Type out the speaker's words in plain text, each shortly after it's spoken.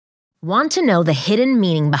Want to know the hidden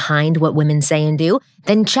meaning behind what women say and do?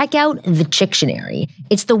 Then check out the Chictionary.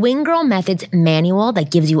 It's the Wing Girl Method's manual that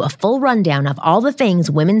gives you a full rundown of all the things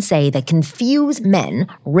women say that confuse men,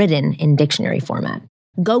 written in dictionary format.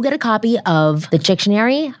 Go get a copy of the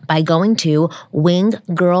Chictionary by going to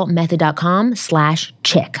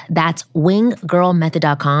winggirlmethod.com/chick. That's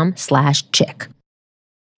winggirlmethod.com/chick.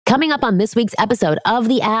 Coming up on this week's episode of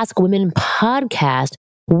the Ask Women podcast,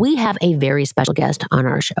 we have a very special guest on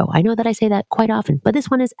our show. I know that I say that quite often, but this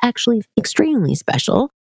one is actually extremely special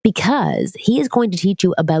because he is going to teach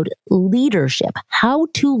you about leadership, how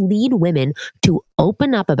to lead women to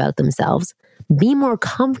open up about themselves, be more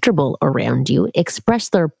comfortable around you, express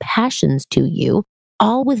their passions to you,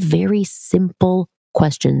 all with very simple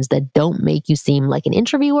questions that don't make you seem like an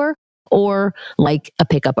interviewer or like a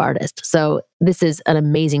pickup artist. So this is an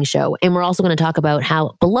amazing show. And we're also going to talk about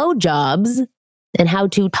how blowjobs and how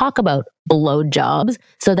to talk about blowjobs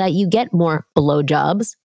so that you get more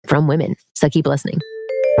blowjobs from women. So keep listening.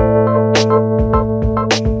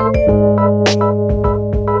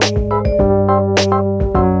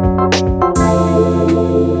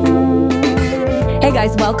 Hey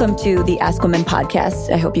guys, welcome to the Ask Women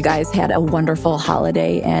podcast. I hope you guys had a wonderful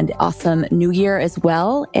holiday and awesome new year as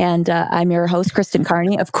well. And I'm your host, Kristen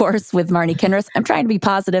Carney, of course, with Marni Kinrys. I'm trying to be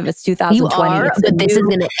positive. It's 2020. You are, but this is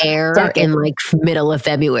going to air in like middle of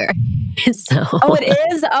February. So. Oh, it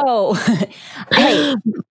is? Oh, hey,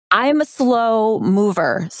 I'm a slow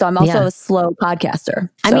mover. So I'm also a slow podcaster.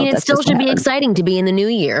 I mean, it still should be exciting to be in the new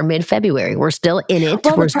year, mid-February. We're still in it.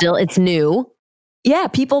 Well, it's new. Yeah,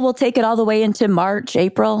 people will take it all the way into March,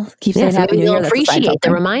 April. Keep saying Happy New Year. You'll appreciate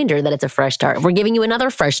the reminder that it's a fresh start. We're giving you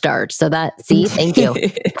another fresh start. So thank you.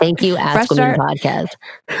 Thank you, Ask Women Podcast.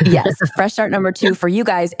 Yes, fresh start number 2 for you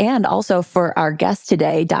guys and also for our guest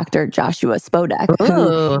today, Dr. Joshua Spodek,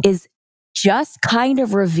 who is just kind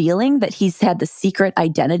of revealing that he's had the secret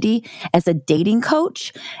identity as a dating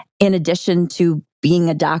coach in addition to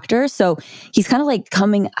being a doctor. So he's kind of like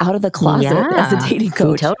coming out of the closet as a dating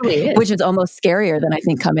coach, totally is. Which is almost scarier than I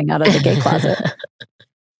think coming out of the gay closet.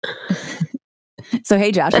 So,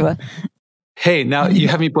 hey, Joshua. Hey, now you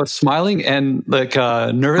have me both smiling and like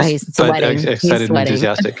nervous, but excited and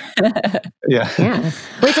enthusiastic. Yeah.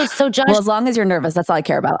 Wait, so Josh. Well, as long as you're nervous, that's all I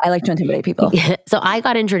care about. I like to intimidate people. So I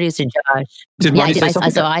got introduced to Josh. Did Marni say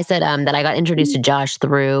something? So I said that I got introduced to Josh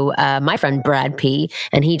through my friend Brad P.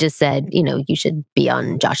 And he just said, you should be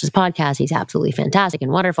on Josh's podcast. He's absolutely fantastic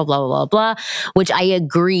and wonderful, blah, blah, blah, blah, which I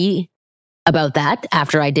agree about that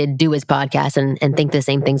after I did do his podcast and think the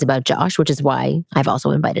same things about Josh, which is why I've also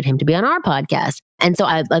invited him to be on our podcast. And so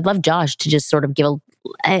I'd love Josh to just sort of give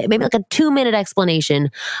maybe like a 2-minute explanation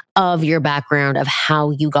of your background, of how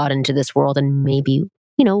you got into this world and maybe,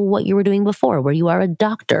 what you were doing before, where you are a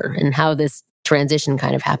doctor and how this transition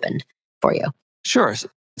kind of happened for you. Sure.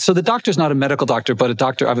 So the doctor's not a medical doctor, but a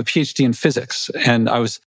doctor. I have a PhD in physics. And I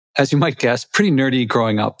was, as you might guess, pretty nerdy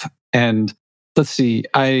growing up. And let's see,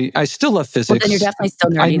 I still love physics. Well, then you're definitely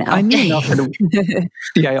still nerdy now. I knew enough.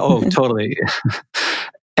 Totally.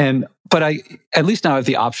 But I, at least now I have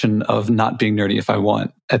the option of not being nerdy if I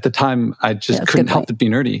want. At the time, I just couldn't help but be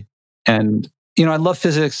nerdy. And, I love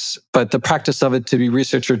physics, but the practice of it to be a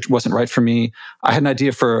researcher wasn't right for me. I had an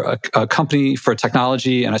idea for a company, for a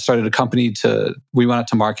technology, and I started a company we went out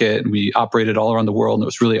to market and we operated all around the world, and it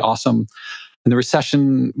was really awesome. In the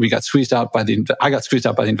recession, I got squeezed out by the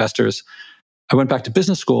investors. I went back to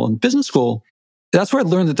business school, and business school, that's where I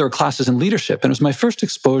learned that there were classes in leadership. And it was my first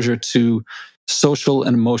exposure to social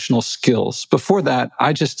and emotional skills. Before that,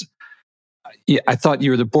 I thought you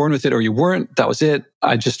were either born with it or you weren't. That was it.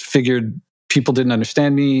 I just figured people didn't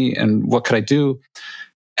understand me and what could I do?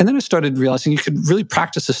 And then I started realizing you could really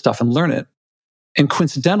practice this stuff and learn it. And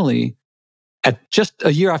coincidentally, at just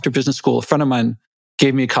a year after business school, a friend of mine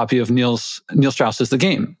gave me a copy of Neil Strauss's The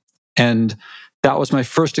Game. And that was my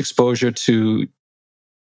first exposure to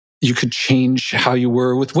you could change how you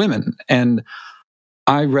were with women. And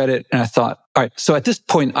I read it and I thought, all right, so at this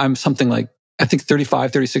point, I'm something like, I think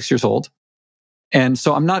 35, 36 years old. And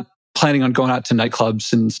so I'm not planning on going out to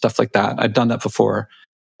nightclubs and stuff like that. I've done that before.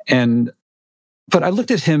 But I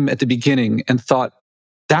looked at him at the beginning and thought,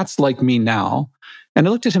 that's like me now. And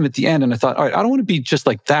I looked at him at the end and I thought, all right, I don't want to be just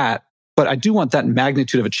like that, but I do want that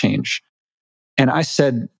magnitude of a change. And I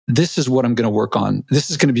said, this is what I'm going to work on. This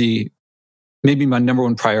is going to be maybe my number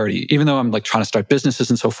one priority, even though I'm like trying to start businesses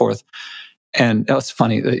and so forth. And that's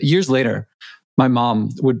funny. Years later, my mom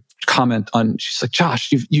would comment on, she's like,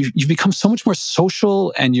 Josh, you've become so much more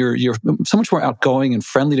social and you're so much more outgoing and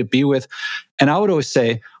friendly to be with. And I would always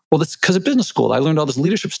say, well, that's because of business school. I learned all this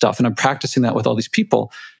leadership stuff and I'm practicing that with all these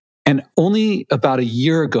people. And only about a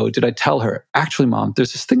year ago did I tell her, actually, Mom,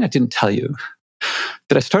 there's this thing I didn't tell you,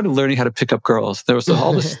 that I started learning how to pick up girls. There was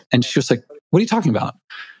all this, and she was like, what are you talking about?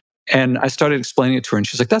 And I started explaining it to her, and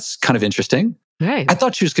she's like, that's kind of interesting. Right. I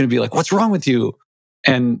thought she was going to be like, what's wrong with you?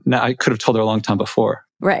 And now I could have told her a long time before.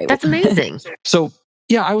 Right. That's amazing. So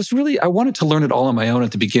yeah, I wanted to learn it all on my own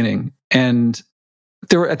at the beginning. And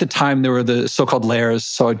at the time, there were the so-called layers.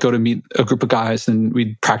 So I'd go to meet a group of guys and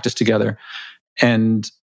we'd practice together.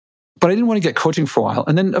 But I didn't want to get coaching for a while.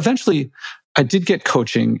 And then eventually I did get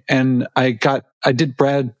coaching, and I did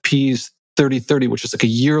Brad P's 30-30, which is like a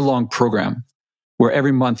year-long program where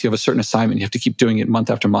every month you have a certain assignment. You have to keep doing it month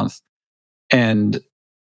after month. And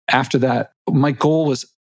after that, my goal was,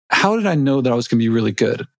 how did I know that I was going to be really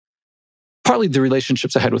good? Partly the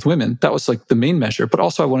relationships I had with women. That was like the main measure, but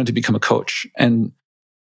also I wanted to become a coach. And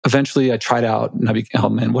eventually I tried out, and oh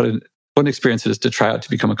man, what an experience it is to try out to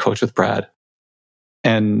become a coach with Brad.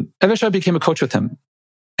 And eventually I became a coach with him.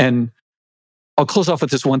 And I'll close off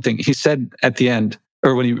with this one thing. He said at the end,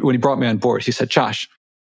 or when he brought me on board, he said, Josh,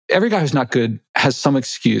 every guy who's not good has some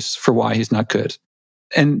excuse for why he's not good.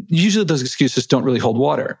 And usually those excuses don't really hold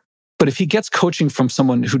water. But if he gets coaching from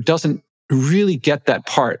someone who doesn't really get that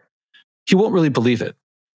part, he won't really believe it.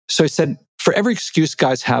 So I said, for every excuse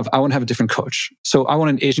guys have, I want to have a different coach. So I want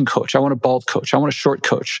an Asian coach. I want a bald coach. I want a short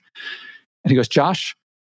coach. And he goes, Josh,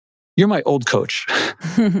 you're my old coach.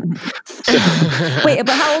 Wait, but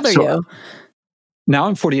how old are you? Now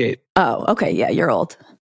I'm 48. Oh, okay. Yeah, you're old.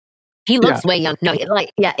 He looks way young. No, age,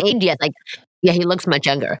 yes. He looks much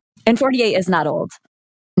younger. And 48 is not old.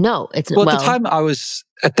 No, it's well, at the time I was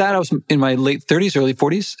in my late 30s, early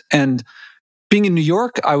 40s. And being in New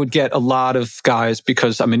York, I would get a lot of guys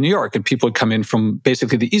because I'm in New York, and people would come in from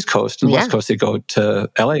basically the East Coast and West Coast. They'd go to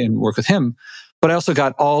LA and work with him. But I also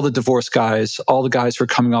got all the divorced guys, all the guys who were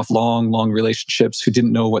coming off long, long relationships who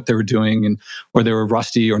didn't know what they were doing, or they were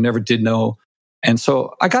rusty or never did know. And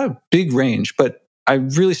so I got a big range, but I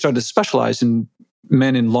really started to specialize in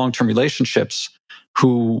men in long-term relationships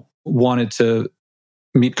who wanted to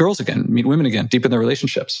meet girls again, meet women again, deepen their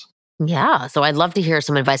relationships. Yeah. So I'd love to hear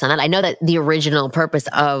some advice on that. I know that the original purpose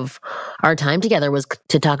of our time together was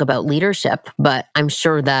to talk about leadership, but I'm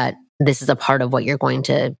sure that this is a part of what you're going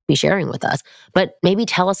to be sharing with us. But maybe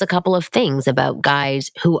tell us a couple of things about guys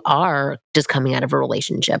who are just coming out of a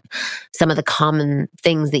relationship, some of the common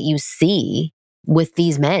things that you see with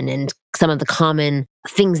these men, and some of the common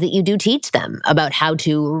things that you do teach them about how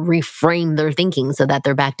to reframe their thinking so that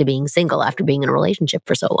they're back to being single after being in a relationship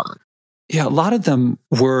for so long. Yeah, a lot of them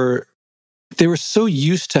were so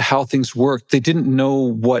used to how things worked, they didn't know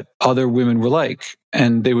what other women were like.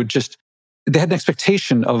 And they had an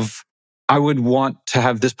expectation of, I would want to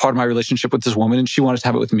have this part of my relationship with this woman, and she wanted to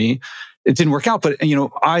have it with me. It didn't work out, but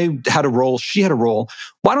I had a role, she had a role.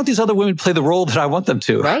 Why don't these other women play the role that I want them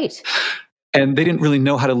to? Right. And they didn't really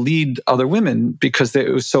know how to lead other women because it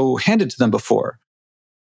was so handed to them before.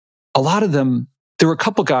 A lot of them, there were a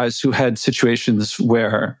couple guys who had situations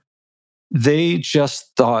where they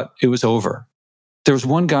just thought it was over. There was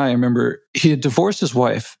one guy, I remember, he had divorced his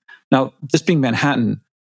wife. Now, this being Manhattan,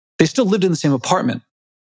 they still lived in the same apartment.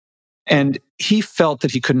 And he felt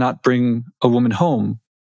that he could not bring a woman home,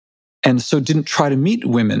 and so didn't try to meet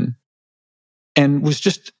women, and was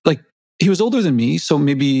just like, he was older than me, so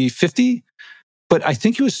maybe 50, but I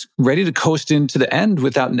think he was ready to coast into the end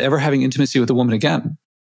without ever having intimacy with a woman again.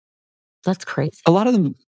 That's crazy. A lot of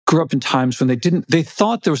them grew up in times when they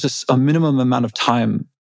thought there was a minimum amount of time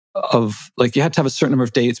of, like, you had to have a certain number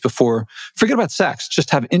of dates before, forget about sex, just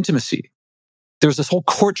have intimacy. There was this whole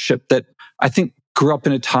courtship that I think grew up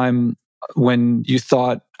in a time when you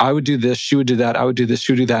thought, I would do this, she would do that, I would do this,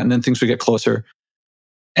 she would do that, and then things would get closer.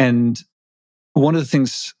 And one of the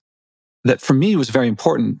things that for me was very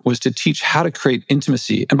important was to teach how to create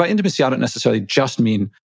intimacy. And by intimacy, I don't necessarily just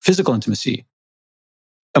mean physical intimacy,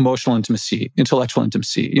 emotional intimacy, intellectual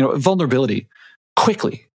intimacy, vulnerability,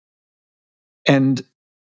 quickly. And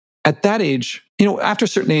at that age, after a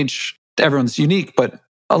certain age, everyone's unique, but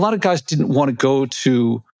a lot of guys didn't want to go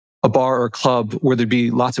to a bar or a club where there'd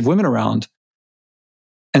be lots of women around.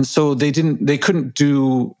 And so they couldn't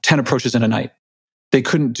do 10 approaches in a night. They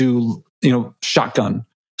couldn't do, shotgun.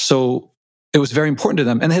 So it was very important to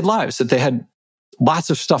them. And they had lives that they had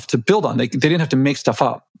lots of stuff to build on. They didn't have to make stuff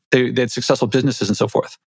up. They had successful businesses and so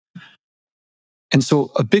forth. And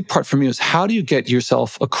so a big part for me was, how do you get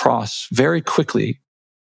yourself across very quickly,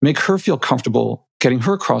 make her feel comfortable getting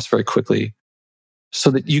her across very quickly, so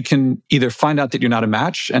that you can either find out that you're not a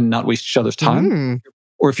match and not waste each other's time,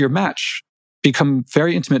 or if you're a match, become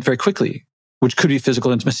very intimate very quickly, which could be physical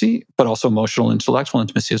intimacy, but also emotional, intellectual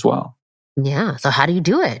intimacy as well. Yeah. So how do you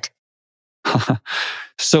do it?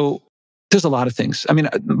 So there's a lot of things. I mean,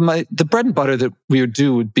 the bread and butter that we would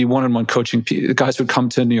do would be one-on-one coaching. The guys would come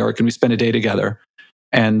to New York and we spend a day together.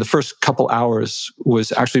 And the first couple hours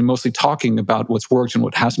was actually mostly talking about what's worked and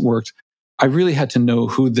what hasn't worked. I really had to know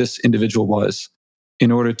who this individual was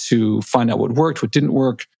in order to find out what worked, what didn't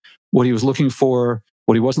work, what he was looking for,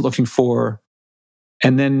 what he wasn't looking for.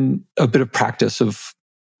 And then a bit of practice of,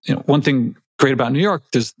 one thing great about New York,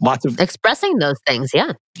 there's lots of expressing those things.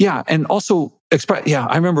 Yeah. Yeah. And also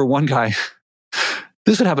I remember one guy,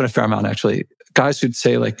 this would happen a fair amount actually. Guys who'd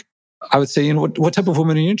say like, I would say, what type of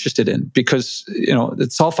woman are you interested in? Because,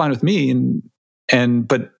 it's all fine with me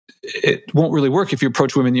but it won't really work if you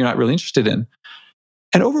approach women you're not really interested in.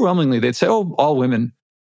 And overwhelmingly they'd say, oh, all women.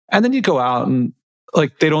 And then you go out and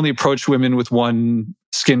like, they'd only approach women with one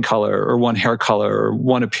skin color or one hair color or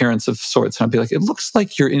one appearance of sorts. And I'd be like, it looks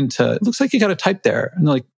like you got a type there. And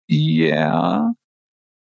they're like, yeah.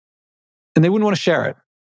 And they wouldn't want to share it.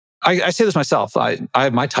 I say this myself. I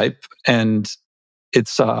have my type, and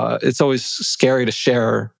it's always scary to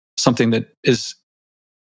share something that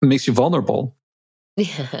makes you vulnerable.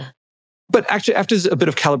 Yeah. But actually, after a bit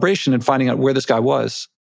of calibration and finding out where this guy was,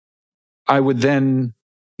 I would then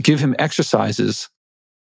give him exercises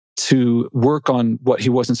to work on what he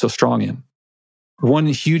wasn't so strong in. One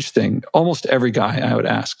huge thing, almost every guy I would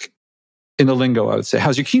ask in the lingo, I would say,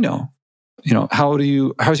 how's your kino? How's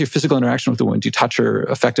your physical interaction with the woman? Do you touch her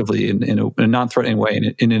effectively in a non-threatening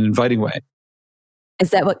way, in an inviting way? Is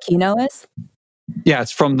that what kino is? Yeah,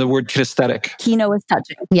 it's from the word kinesthetic. Kino is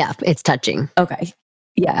touching. Yeah, it's touching. Okay.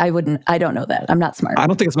 Yeah, I don't know that. I'm not smart. I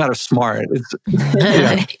don't think it's a matter of smart.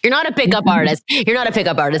 You're not a pickup artist.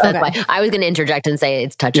 That's why I was going to interject and say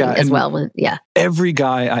it's touching as well. Yeah. Every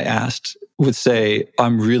guy I asked would say,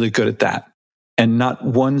 I'm really good at that. And not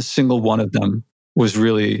one single one of them was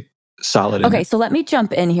really solid. Okay, so let me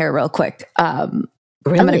jump in here real quick. Really?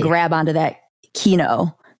 I'm going to grab onto that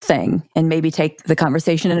kino thing and maybe take the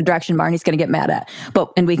conversation in a direction Marni's going to get mad at.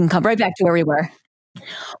 And we can come right back to where we were.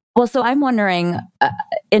 Well, so I'm wondering,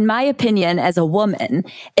 in my opinion, as a woman,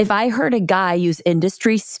 if I heard a guy use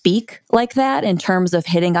industry speak like that in terms of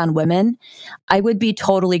hitting on women, I would be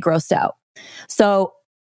totally grossed out. So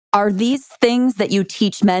are these things that you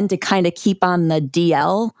teach men to kind of keep on the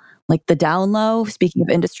DL, like the down low, speaking of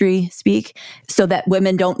industry speak, so that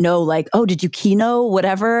women don't know like, oh, did you kino,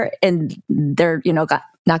 whatever, and they're,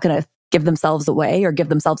 not going to give themselves away or give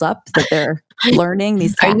themselves up, that they're learning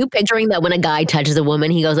these Are you picturing that when a guy touches a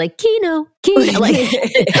woman, he goes like, kino? Like,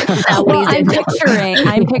 well,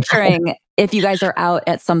 I'm picturing if you guys are out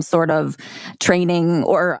at some sort of training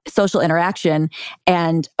or social interaction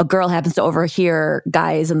and a girl happens to overhear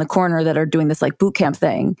guys in the corner that are doing this like boot camp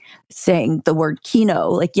thing saying the word kino,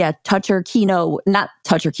 like, yeah, touch her kino, not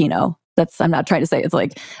touch her kino. I'm not trying to say it's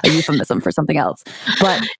like a euphemism for something else,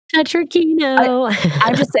 but touch her kino.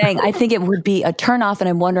 I'm just saying, I think it would be a turnoff. And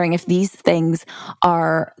I'm wondering if these things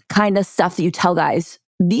are kind of stuff that you tell guys.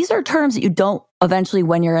 These are terms that you don't eventually,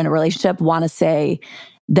 when you're in a relationship, want to say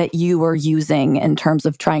that you are using in terms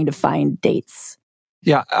of trying to find dates.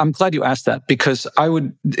 Yeah, I'm glad you asked that, because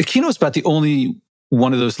kino is about the only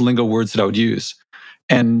one of those lingo words that I would use.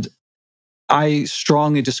 And I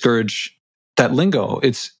strongly discourage that lingo.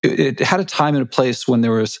 It had a time and a place when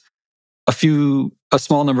there was a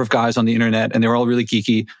small number of guys on the internet, and they were all really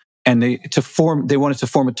geeky, and they wanted to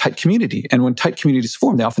form a tight community. And when tight communities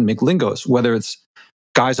form, they often make lingos, whether it's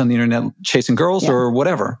guys on the internet chasing girls or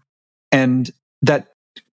whatever. And that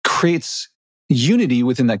creates unity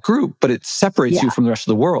within that group, but it separates you from the rest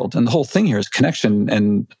of the world. And the whole thing here is connection.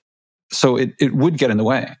 And so it would get in the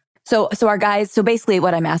way. So our guys, so basically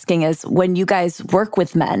what I'm asking is, when you guys work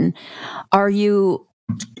with men, are you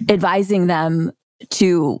advising them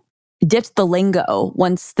to ditch the lingo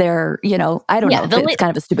once they're, I don't know, it's kind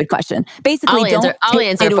of a stupid question. Basically, I'll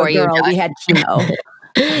answer for you, Josh. We had kino.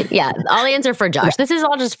 Yeah, I'll answer for Josh. This is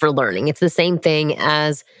all just for learning. It's the same thing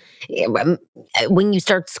as when you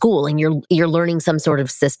start school and you're learning some sort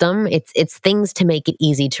of system. It's things to make it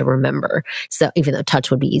easy to remember. So even though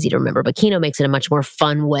touch would be easy to remember, but kino makes it a much more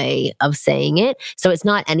fun way of saying it. So it's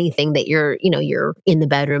not anything that you're in the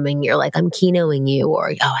bedroom and you're like, I'm kinoing you,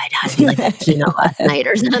 or I had to like that kino last night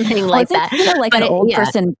or something like that. Kino like an old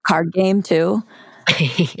person card game too?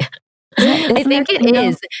 I think it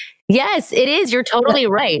is. Yes, it is. You're totally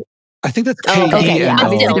right. I think that's okay, yeah. Still,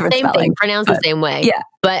 same spelling, thing, pronounced the same way. Yeah.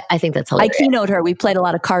 But I think that's hilarious. I keynote her. We played a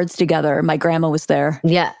lot of cards together. My grandma was there.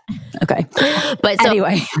 Yeah. Okay. But so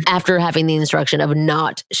anyway, after having the instruction of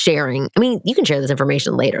not sharing, I mean, you can share this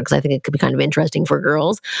information later because I think it could be kind of interesting for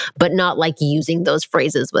girls, but not like using those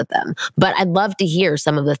phrases with them. But I'd love to hear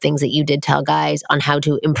some of the things that you did tell guys on how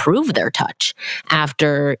to improve their touch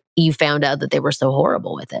after you found out that they were so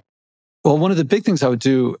horrible with it. Well, one of the big things I would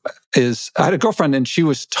do is I had a girlfriend and she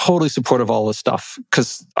was totally supportive of all this stuff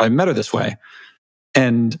because I met her this way.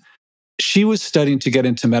 And she was studying to get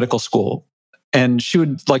into medical school and she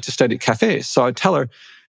would like to study at cafes. So I'd tell her,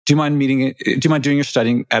 do you mind doing your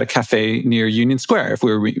studying at a cafe near Union Square if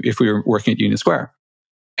we were working at Union Square?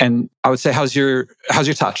 And I would say, how's your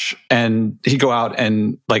touch? And he'd go out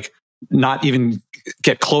and like not even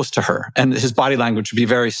get close to her. And his body language would be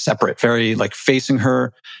very separate, very like facing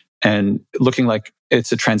her and looking like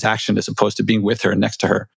it's a transaction as opposed to being with her and next to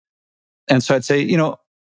her. And so I'd say,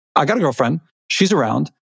 I got a girlfriend. She's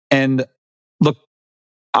around. And look,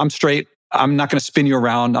 I'm straight. I'm not going to spin you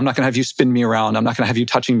around. I'm not going to have you spin me around. I'm not going to have you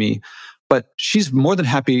touching me. But she's more than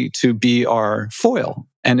happy to be our foil.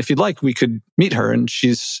 And if you'd like, we could meet her. And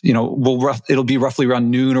she's, it'll be roughly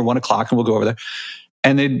around noon or 1 o'clock and we'll go over there.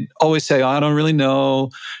 And they'd always say, I don't really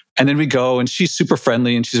know. And then we go and she's super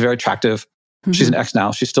friendly and she's very attractive. Mm-hmm. She's an ex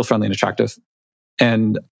now. She's still friendly and attractive.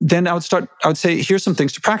 And then I would say, here's some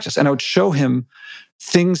things to practice. And I would show him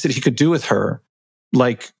things that he could do with her.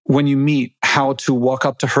 Like when you meet, how to walk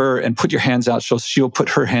up to her and put your hands out. So she'll put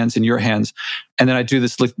her hands in your hands. And then I do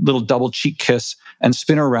this little double cheek kiss and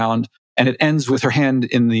spin her around. And it ends with her hand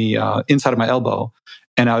in the inside of my elbow.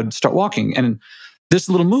 And I would start walking. And this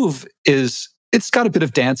little move it's got a bit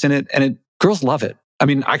of dance in it. And girls love it. I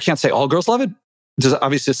mean, I can't say all girls love it. There's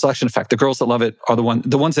obviously a selection effect. The girls that love it are the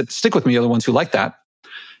ones that stick with me are the ones who like that.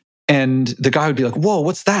 And the guy would be like, whoa,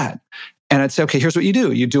 what's that? And I'd say, okay, here's what you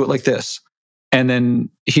do. You do it like this. And then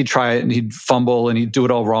he'd try it and he'd fumble and he'd do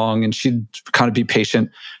it all wrong. And she'd kind of be patient.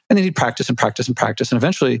 And then he'd practice and practice and practice. And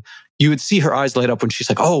eventually you would see her eyes light up when she's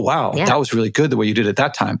like, oh, wow, That was really good the way you did it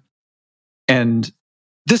that time. And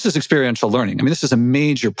this is experiential learning. I mean, this is a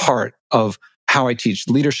major part of how I teach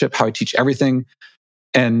leadership, how I teach everything.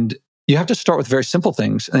 And you have to start with very simple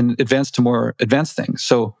things and advance to more advanced things.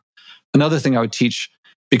 So another thing I would teach,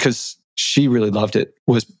 because she really loved it,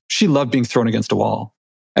 was she loved being thrown against a wall.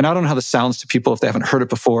 And I don't know how this sounds to people if they haven't heard it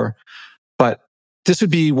before, but this would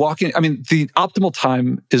be walking. I mean, the optimal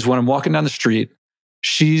time is when I'm walking down the street.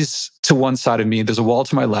 She's to one side of me. There's a wall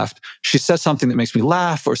to my left. She says something that makes me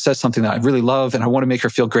laugh or says something that I really love. And I want to make her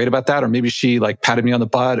feel great about that. Or maybe she like patted me on the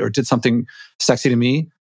butt or did something sexy to me.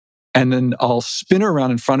 And then I'll spin her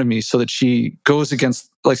around in front of me so that she goes against,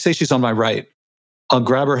 like say she's on my right. I'll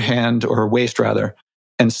grab her hand or her waist rather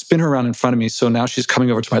and spin her around in front of me. So now she's coming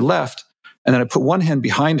over to my left. And then I put one hand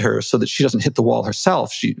behind her so that she doesn't hit the wall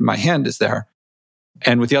herself. My hand is there.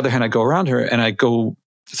 And with the other hand, I go around her and I go,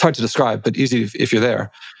 it's hard to describe, but easy if you're there.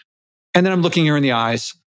 And then I'm looking her in the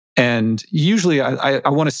eyes. And usually I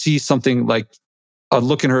want to see something like a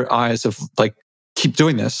look in her eyes of like, keep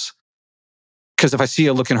doing this. Because if I see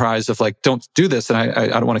a look in her eyes of like, don't do this, then I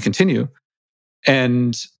don't want to continue.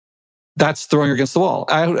 And that's throwing her against the wall.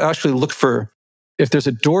 I actually look for, if there's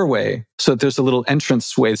a doorway, so that there's a little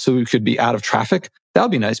entrance way so we could be out of traffic, that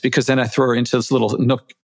would be nice because then I throw her into this little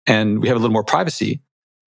nook and we have a little more privacy.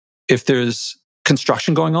 If there's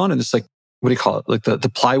construction going on and it's like, what do you call it? Like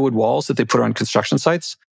the plywood walls that they put on construction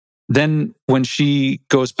sites. Then when she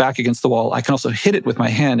goes back against the wall, I can also hit it with my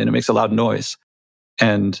hand and it makes a loud noise.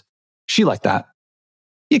 And she liked that.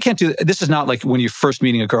 You can't do that. This is not like when you're first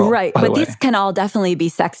meeting a girl. Right. But these can all definitely be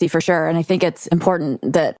sexy for sure. And I think it's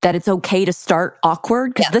important that it's okay to start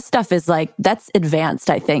awkward because this stuff is like, that's advanced,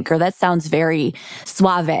 I think, or that sounds very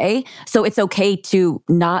suave. So it's okay to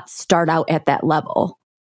not start out at that level.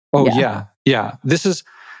 Oh, yeah. This is,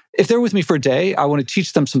 if they're with me for a day, I want to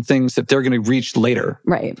teach them some things that they're going to reach later.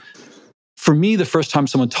 Right. For me, the first time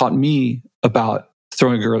someone taught me about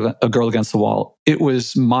throwing a girl against the wall, it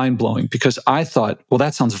was mind-blowing because I thought, well,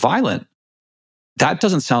 that sounds violent. That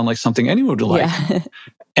doesn't sound like something anyone would like. Yeah.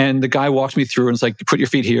 And the guy walked me through and was like, put your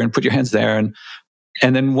feet here and put your hands there.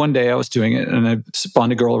 And then one day I was doing it and I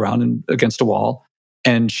spun a girl around and against a wall.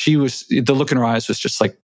 And the look in her eyes was just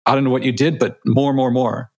like, I don't know what you did, but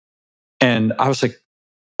more. And I was like,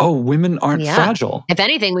 oh, women aren't fragile. If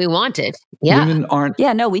anything, we want it. Yeah. Women aren't.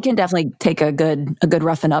 Yeah, no, we can definitely take a good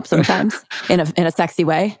roughen up sometimes in a sexy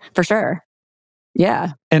way, for sure.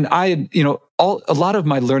 Yeah. And I, a lot of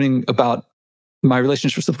my learning about my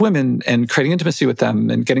relationships with women and creating intimacy with them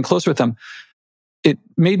and getting closer with them it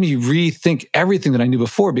made me rethink everything that I knew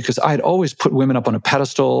before, because I had always put women up on a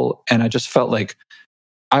pedestal, and I just felt like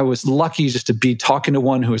I was lucky just to be talking to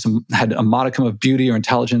one who had a modicum of beauty or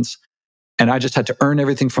intelligence, and I just had to earn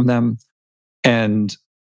everything from them. And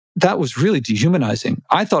that was really dehumanizing.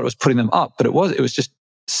 I thought it was putting them up, but it was just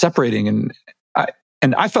separating.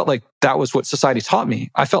 And I felt like that was what society taught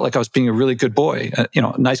me. I felt like I was being a really good boy, a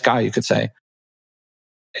nice guy, you could say.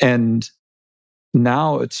 And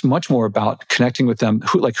now it's much more about connecting with them.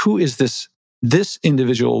 Who is this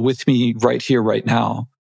individual with me right here, right now?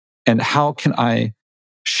 And how can I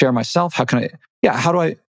share myself? How do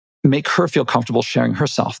I make her feel comfortable sharing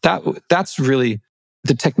herself? That's really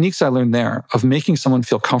the techniques I learned there, of making someone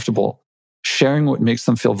feel comfortable sharing what makes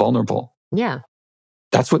them feel vulnerable. Yeah.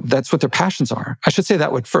 That's what their passions are. I should say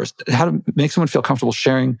that word first. How to make someone feel comfortable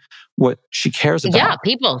sharing what she cares about. Yeah,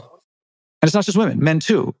 people. And it's not just women, men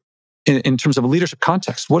too, in terms of a leadership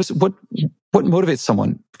context. What motivates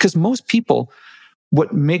someone? Because most people, what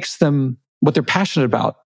they're passionate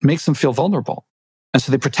about makes them feel vulnerable. And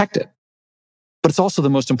so they protect it. But it's also the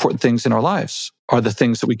most important things in our lives are the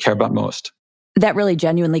things that we care about most. That really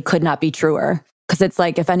genuinely could not be truer. Because it's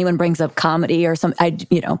like, if anyone brings up comedy or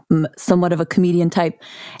somewhat of a comedian type,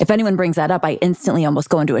 if anyone brings that up, I instantly almost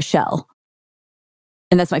go into a shell.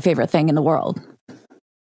 And that's my favorite thing in the world.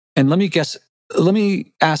 And let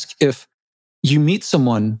me ask, if you meet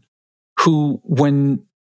someone who, when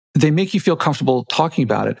they make you feel comfortable talking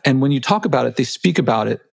about it, and when you talk about it, they speak about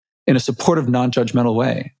it in a supportive, non-judgmental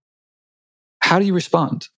way, how do you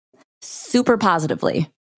respond? Super positively.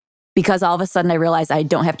 Because all of a sudden I realize I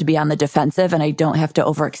don't have to be on the defensive, and I don't have to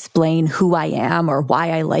over-explain who I am or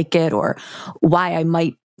why I like it or why I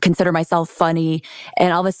might consider myself funny.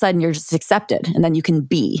 And all of a sudden you're just accepted, and then you can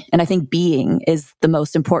be. And I think being is the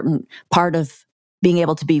most important part of being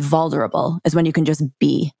able to be vulnerable, is when you can just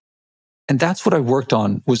be. And that's what I worked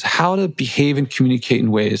on, was how to behave and communicate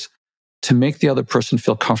in ways to make the other person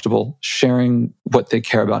feel comfortable sharing what they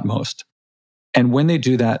care about most. And when they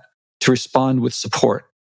do that, to respond with support.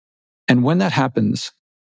 And when that happens,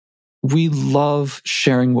 we love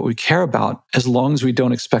sharing what we care about, as long as we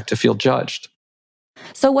don't expect to feel judged.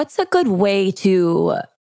 So what's a good way to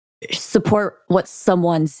support what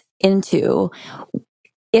someone's into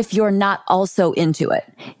if you're not also into it?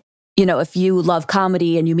 If you love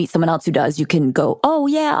comedy and you meet someone else who does, you can go, oh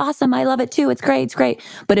yeah, awesome, I love it too, it's great, it's great.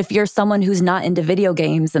 But if you're someone who's not into video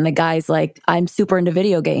games and the guy's like, I'm super into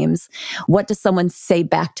video games, what does someone say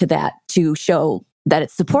back to that to show that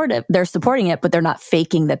it's supportive? They're supporting it, but they're not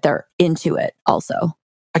faking that they're into it also.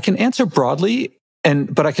 I can answer broadly,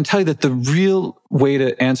 but I can tell you that the real way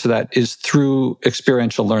to answer that is through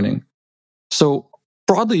experiential learning. So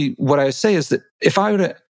broadly, what I say is that if I were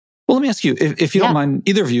to, let me ask you, if you don't mind,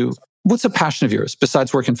 either of you, what's a passion of yours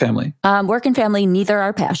besides work and family? Work and family, neither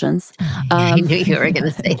are passions. I knew you were going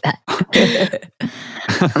to say that.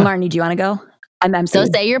 Marni, do you want to go? I'm MC. So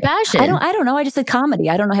say your passion. I don't know. I just said comedy.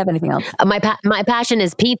 I don't have anything else. My passion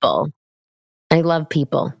is people. I love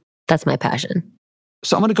people. That's my passion.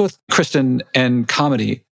 So I'm going to go with Kristen and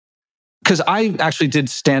comedy, because I actually did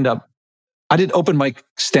stand up. I did open mic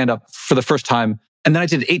stand up for the first time, and then I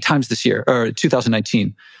did it 8 times this year, or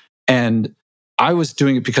 2019. And I was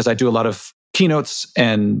doing it because I do a lot of keynotes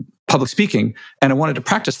and public speaking, and I wanted to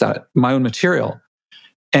practice that, my own material.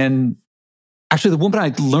 And actually, the woman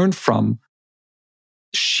I learned from,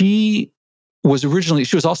 she was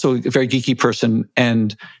also a very geeky person,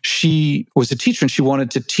 and she was a teacher, and she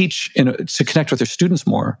wanted to teach to connect with her students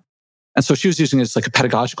more. And so she was using it as like a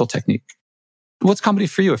pedagogical technique. What's comedy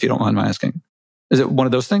for you, if you don't mind my asking? Is it one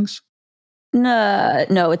of those things?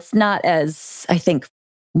 No, it's not as, I think,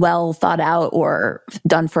 well thought out or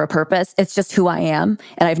done for a purpose. It's just who I am,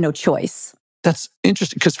 and I have no choice. That's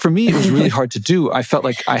interesting, because for me, it was really hard to do. I felt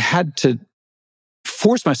like I had to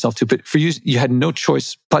force myself to, but for you, you had no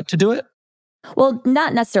choice but to do it? Well,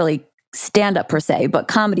 not necessarily stand up per se, but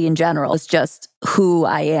comedy in general is just who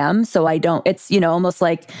I am. So it's, almost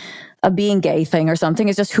like a being gay thing or something.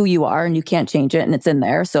 It's just who you are, and you can't change it, and it's in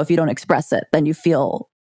there. So if you don't express it, then you feel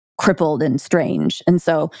crippled and strange. And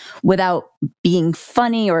so without being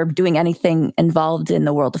funny or doing anything involved in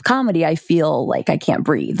the world of comedy, I feel like I can't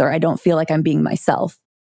breathe, or I don't feel like I'm being myself.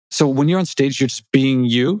 So when you're on stage, you're just being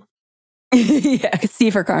you? Yeah,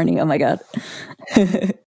 C for Carney. Oh my God.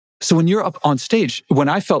 So when you're up on stage, when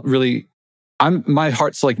I felt really, my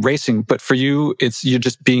heart's like racing, but for you, you're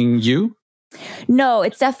just being you? No,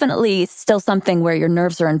 it's definitely still something where your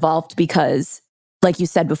nerves are involved, because like you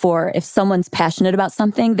said before, if someone's passionate about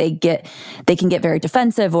something, they can get very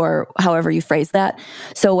defensive, or however you phrase that.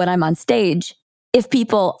 So when I'm on stage, if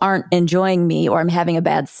people aren't enjoying me or I'm having a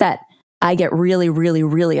bad set, I get really, really,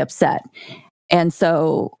 really upset. And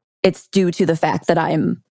so it's due to the fact that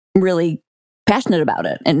I'm really passionate about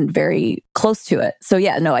it and very close to it. So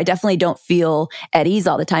yeah, no, I definitely don't feel at ease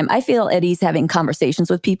all the time. I feel at ease having conversations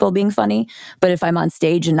with people being funny. But if I'm on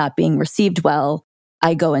stage and not being received well,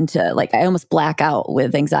 I go into like, I almost black out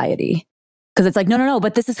with anxiety. Because it's like, no,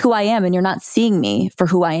 but this is who I am. And you're not seeing me for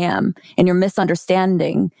who I am. And you're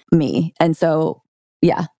misunderstanding me. And so,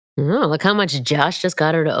 yeah. Oh, look how much Josh just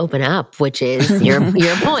got her to open up, which is your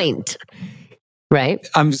point. Right?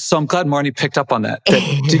 I'm glad Marni picked up on that.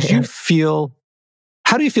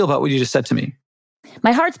 How do you feel about what you just said to me?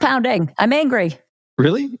 My heart's pounding. I'm angry.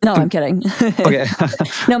 Really? No, I'm kidding. Okay.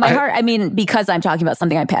 No, my heart, I mean, because I'm talking about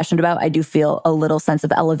something I'm passionate about, I do feel a little sense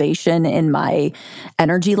of elevation in my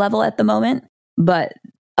energy level at the moment. But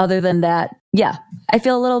other than that, yeah, I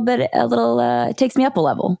feel it takes me up a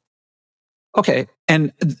level. Okay.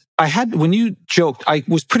 And when you joked, I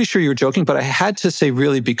was pretty sure you were joking, but I had to say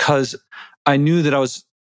really because I knew that I was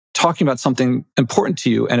talking about something important to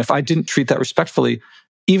you. And if I didn't treat that respectfully,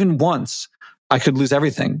 even once, I could lose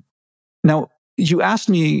everything. Now, you asked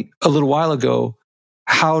me a little while ago,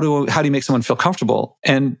 how do you make someone feel comfortable?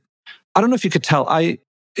 And I don't know if you could tell,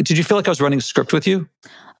 did you feel like I was running a script with you?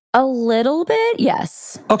 A little bit,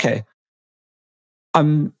 yes. Okay.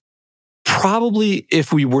 Probably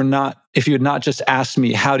if you had not just asked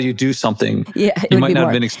me, how do you do something, you might not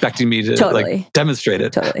have been expecting me to demonstrate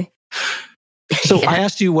it. Totally. So I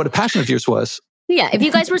asked you what a passion of yours was. Yeah. If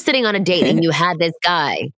you guys were sitting on a date and you had this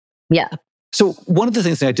guy. Yeah. So one of the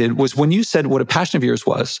things that I did was when you said what a passion of yours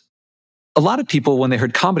was, a lot of people, when they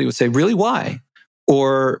heard comedy, would say, really, why?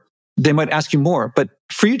 Or they might ask you more. But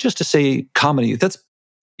for you just to say comedy,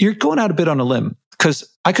 you're going out a bit on a limb, because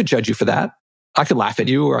I could judge you for that. I could laugh at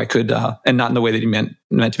you, or I could, and not in the way that you meant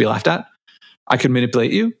to be laughed at. I could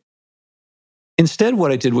manipulate you. Instead,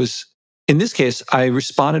 what I did was, in this case, I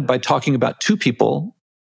responded by talking about two people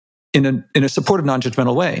in a supportive,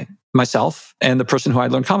 non-judgmental way, myself and the person who I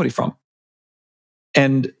learned comedy from.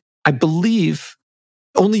 And I believe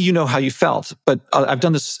only you know how you felt, but I've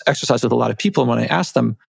done this exercise with a lot of people. And when I ask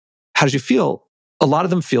them, how did you feel? A lot of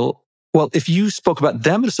them feel, well, if you spoke about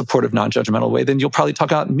them in a supportive, non-judgmental way, then you'll probably talk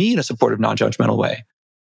about me in a supportive, non-judgmental way.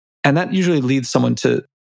 And that usually leads someone to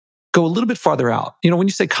go a little bit farther out. You know, when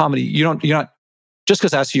you say comedy, you're not, just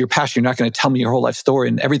because I ask you your passion, you're not going to tell me your whole life story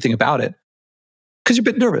and everything about it, because you're a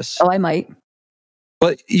bit nervous. Oh, I might.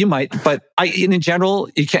 Well, you might, but in general,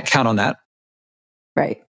 you can't count on that.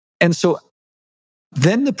 Right. And so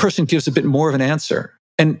then the person gives a bit more of an answer.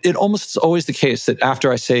 And it almost is always the case that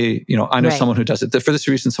after I say, I know someone who does it, that for this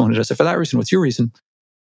reason, someone who does it for that reason, what's your reason?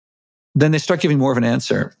 Then they start giving more of an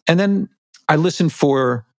answer. And then I listen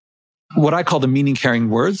for what I call the meaning-carrying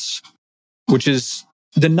words, which is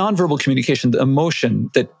the nonverbal communication, the emotion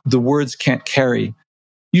that the words can't carry,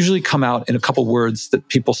 usually come out in a couple words that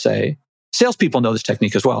people say. Salespeople know this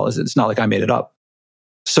technique as well. It's not like I made it up.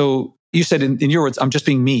 So you said in your words, I'm just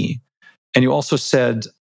being me. And you also said,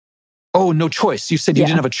 oh, no choice. You said you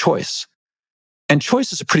didn't have a choice. And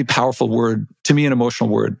choice is a pretty powerful word, to me, an emotional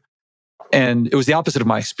word. And it was the opposite of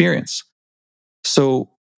my experience. So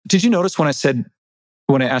did you notice when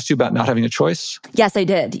I asked you about not having a choice? Yes, I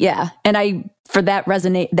did. Yeah. And that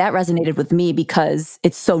resonated with me because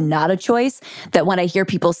it's so not a choice that when I hear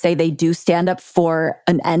people say they do stand up for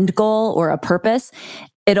an end goal or a purpose,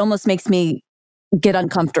 it almost makes me get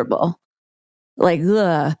uncomfortable. Like,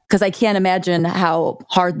 because I can't imagine how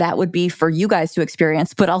hard that would be for you guys to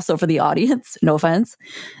experience, but also for the audience. No offense.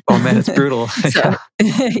 Oh man, it's brutal.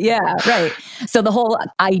 Yeah, right. So the whole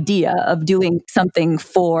idea of doing something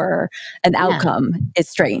for an outcome is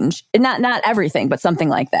strange. Not everything, but something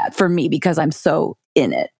like that for me, because I'm so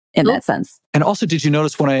in it in that sense. And also, did you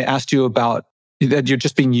notice when I asked you about that you're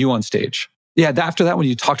just being you on stage? Yeah, after that, when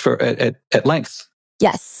you talked at length.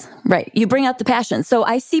 Yes, right. You bring out the passion. So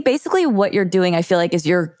I see basically what you're doing, I feel like, is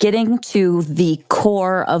you're getting to the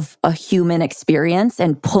core of a human experience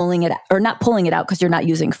and pulling it, or not pulling it out because you're not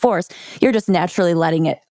using force. You're just naturally letting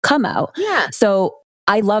it come out. Yeah. So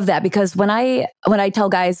I love that, because when I tell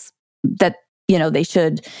guys that, they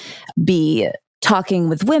should be talking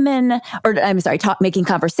with women, or making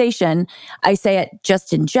conversation, I say it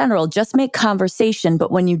just in general, just make conversation.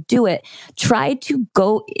 But when you do it, try to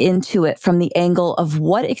go into it from the angle of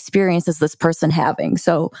what experience is this person having.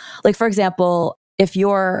 So like, for example, if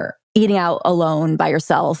you're eating out alone by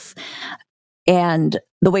yourself and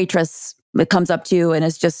the waitress comes up to you and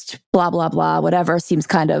is just blah, blah, blah, whatever, seems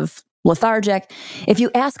kind of lethargic. If you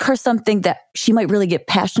ask her something that she might really get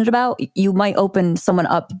passionate about, you might open someone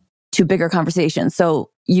up to bigger conversations.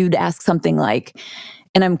 So you'd ask something like,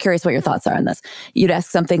 and I'm curious what your thoughts are on this. You'd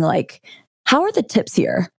ask something like, how are the tips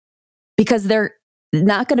here? Because they're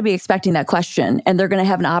not going to be expecting that question, and they're going to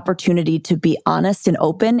have an opportunity to be honest and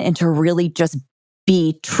open and to really just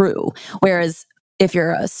be true. Whereas if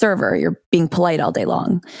you're a server, you're being polite all day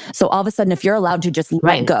long. So all of a sudden, if you're allowed to just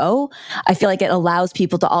let go, I feel like it allows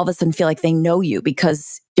people to all of a sudden feel like they know you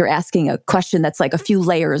because you're asking a question that's like a few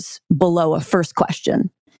layers below a first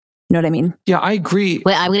question. You know what I mean? Yeah, I agree.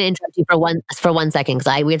 Wait, I'm going to interrupt you for one second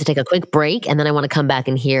because we have to take a quick break, and then I want to come back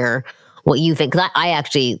and hear what you think. Because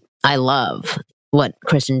I love what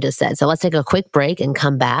Kristen just said. So let's take a quick break and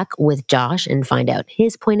come back with Josh and find out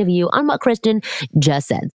his point of view on what Kristen just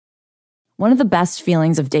said. One of the best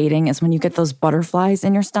feelings of dating is when you get those butterflies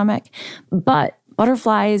in your stomach, but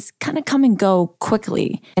butterflies kind of come and go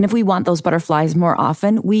quickly. And if we want those butterflies more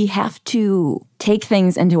often, we have to take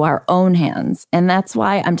things into our own hands. And that's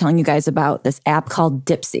why I'm telling you guys about this app called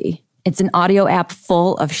Dipsea. It's an audio app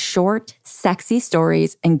full of short, sexy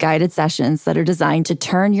stories and guided sessions that are designed to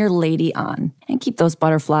turn your lady on and keep those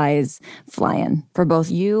butterflies flying for both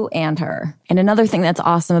you and her. And another thing that's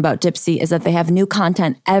awesome about Dipsea is that they have new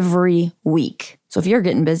content every week. So if you're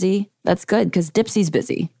getting busy, that's good because Dipsea's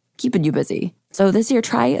busy, keeping you busy. So this year,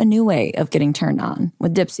 try a new way of getting turned on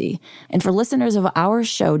with Dipsea. And for listeners of our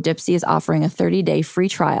show, Dipsea is offering a 30-day free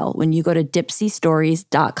trial when you go to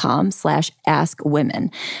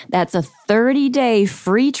dipseastories.com/askwomen. That's a 30-day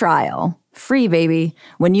free trial. Free, baby.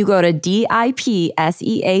 When you go to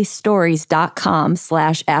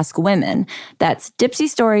dipseastories.com/askwomen. That's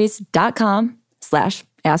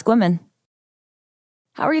dipseastories.com/askwomen.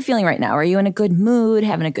 How are you feeling right now? Are you in a good mood,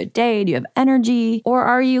 having a good day? Do you have energy? Or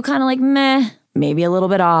are you kind of like, meh, maybe a little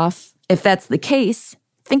bit off? If that's the case,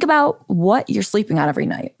 think about what you're sleeping on every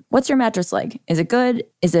night. What's your mattress like? Is it good?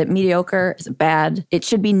 Is it mediocre? Is it bad? It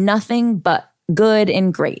should be nothing but good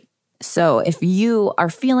and great. So if you are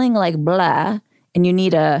feeling like blah and you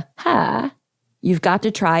need you've got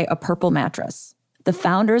to try a Purple mattress. The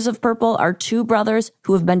founders of Purple are two brothers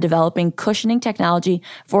who have been developing cushioning technology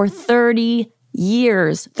for 30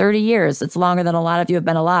 years. 30 years. It's longer than a lot of you have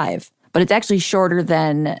been alive. But it's actually shorter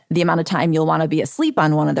than the amount of time you'll want to be asleep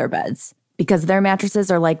on one of their beds. Because their mattresses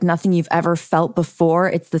are like nothing you've ever felt before.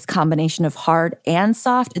 It's this combination of hard and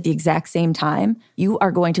soft at the exact same time. You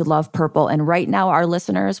are going to love Purple. And right now, our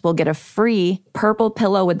listeners will get a free Purple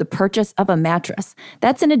pillow with the purchase of a mattress.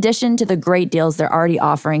 That's in addition to the great deals they're already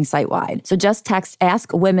offering site-wide. So just text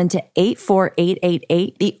Ask Women to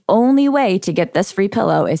 84888. The only way to get this free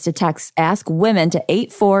pillow is to text Ask Women to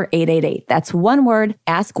 84888. That's one word,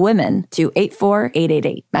 Ask Women to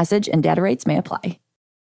 84888. Message and data rates may apply.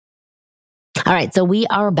 All right, so we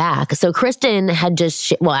are back. So Kristen had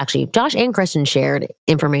just, Josh and Kristen shared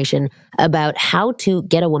information about how to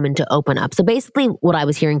get a woman to open up. So basically what I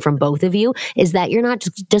was hearing from both of you is that you're not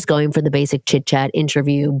just going for the basic chit-chat,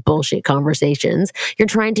 interview, bullshit conversations. You're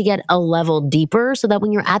trying to get a level deeper so that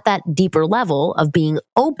when you're at that deeper level of being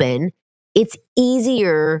open, it's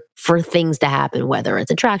easier for things to happen, whether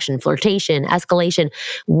it's attraction, flirtation, escalation.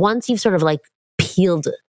 Once you've sort of like peeled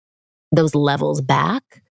those levels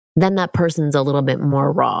back, then that person's a little bit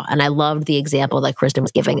more raw. And I loved the example that Kristen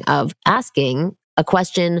was giving of asking a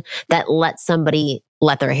question that lets somebody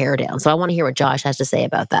let their hair down. So I want to hear what Josh has to say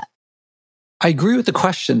about that. I agree with the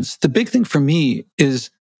questions. The big thing for me is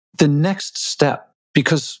the next step,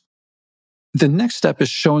 because the next step is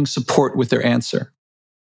showing support with their answer.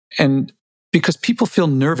 And because people feel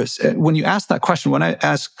nervous. When you ask that question, when I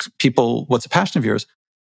ask people, what's a passion of yours?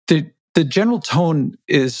 The general tone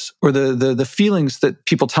is, or the feelings that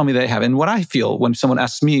people tell me they have, and what I feel when someone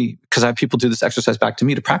asks me, because I have people do this exercise back to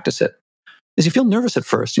me to practice it, is you feel nervous at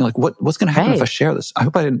first. You're like, what's going to happen if I share this? I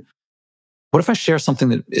hope I didn't. What if I share something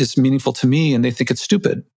that is meaningful to me and they think it's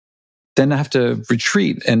stupid? Then I have to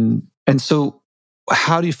retreat. And so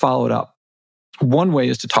how do you follow it up? One way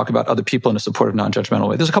is to talk about other people in a supportive, non-judgmental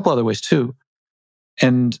way. There's a couple other ways too.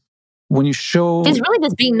 And when you show... It's really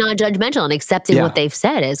just being non-judgmental and accepting what they've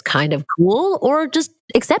said is kind of cool, or just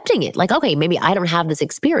accepting it. Like, okay, maybe I don't have this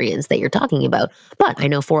experience that you're talking about, but I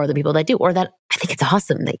know 4 other people that do, or that I think it's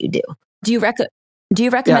awesome that you do. Do you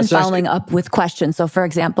recommend following up with questions? So for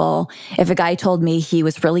example, if a guy told me he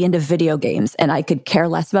was really into video games and I could care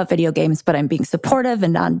less about video games, but I'm being supportive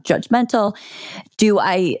and non-judgmental, do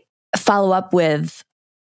I follow up with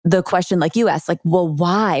the question like you asked, like, well,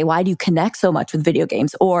 why? Why do you connect so much with video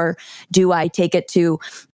games? Or do I take it to,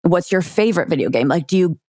 what's your favorite video game? Like, do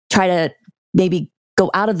you try to maybe go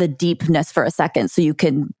out of the deepness for a second so you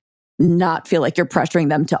can not feel like you're pressuring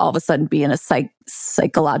them to all of a sudden be in a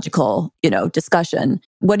psychological, discussion?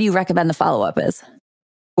 What do you recommend the follow-up is?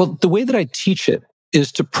 Well, the way that I teach it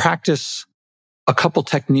is to practice a couple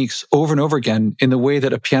techniques over and over again in the way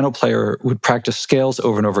that a piano player would practice scales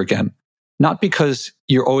over and over again. Not because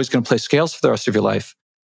you're always going to play scales for the rest of your life,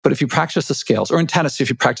 but if you practice the scales, or in tennis, if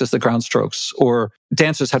you practice the ground strokes, or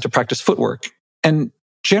dancers have to practice footwork. And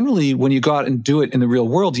generally, when you go out and do it in the real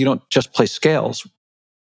world, you don't just play scales,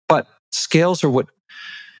 but scales are what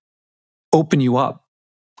open you up.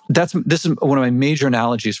 This is one of my major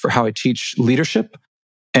analogies for how I teach leadership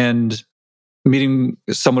and meeting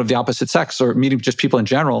someone of the opposite sex, or meeting just people in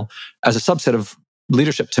general as a subset of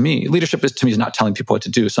leadership to me. Leadership to me is not telling people what to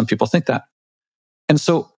do. Some people think that. And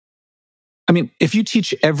so, I mean, if you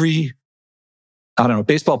teach every,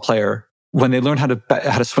 baseball player, when they learn how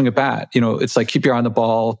to swing a bat, it's like keep your eye on the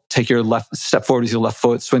ball, take your left step forward with your left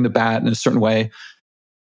foot, swing the bat in a certain way.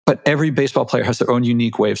 But every baseball player has their own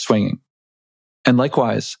unique way of swinging. And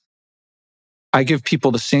likewise, I give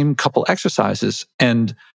people the same couple exercises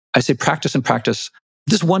and I say practice and practice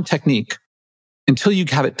this one technique until you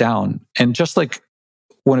have it down. And just like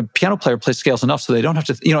when a piano player plays scales enough so they don't have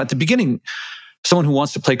to, at the beginning, someone who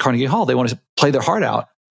wants to play Carnegie Hall, they want to play their heart out.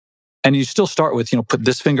 And you still start with, put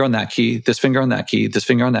this finger on that key, this finger on that key, this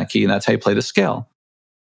finger on that key, and that's how you play the scale.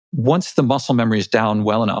 Once the muscle memory is down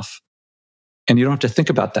well enough, and you don't have to think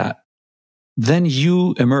about that, then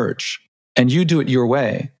you emerge and you do it your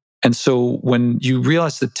way. And so when you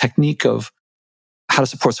realize the technique of how to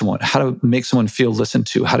support someone, how to make someone feel listened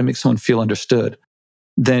to, how to make someone feel understood,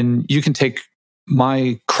 then you can take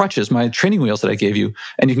my crutches, my training wheels that I gave you,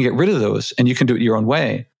 and you can get rid of those and you can do it your own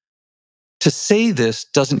way. To say this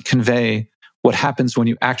doesn't convey what happens when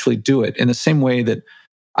you actually do it, in the same way that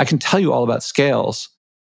I can tell you all about scales,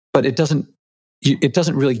 but it doesn't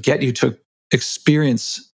really get you to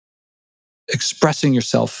experience expressing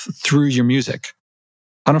yourself through your music.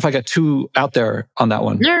 I don't know if I got too out there on that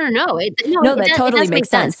one. No. That totally makes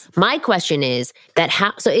sense. My question is that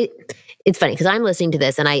it's funny because I'm listening to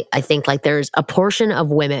this and I think like there's a portion of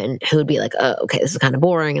women who would be like, oh, okay, this is kind of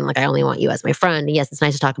boring. And like, I only want you as my friend. And yes, it's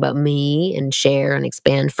nice to talk about me and share and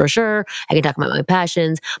expand for sure. I can talk about my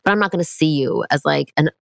passions, but I'm not going to see you as like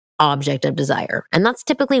an object of desire. And that's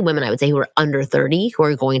typically women, I would say, who are under 30, who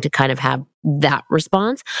are going to kind of have that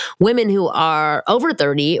response. Women who are over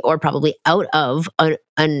 30 or probably out of a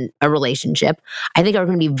relationship, I think are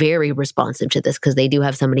going to be very responsive to this because they do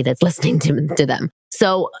have somebody that's listening to them.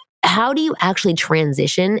 So how do you actually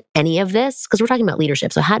transition any of this? Because we're talking about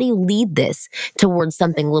leadership. So how do you lead this towards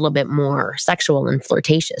something a little bit more sexual and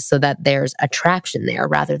flirtatious so that there's attraction there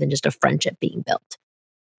rather than just a friendship being built?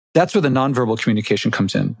 That's where the nonverbal communication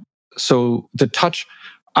comes in. So the touch,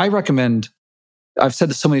 I recommend, I've said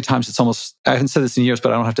this so many times, I haven't said this in years,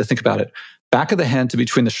 but I don't have to think about it. Back of the hand to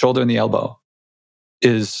between the shoulder and the elbow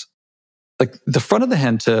is like the front of the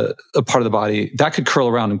hand to a part of the body that could curl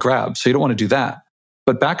around and grab. So you don't want to do that.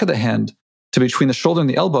 But back of the hand to between the shoulder and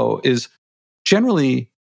the elbow is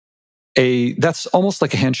generally that's almost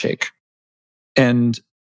like a handshake. And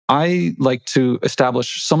I like to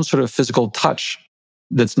establish some sort of physical touch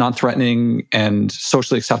that's non-threatening and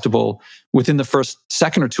socially acceptable within the first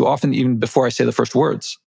second or two, often even before I say the first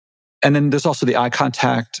words. And then there's also the eye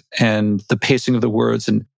contact and the pacing of the words.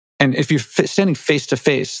 And if you're standing face to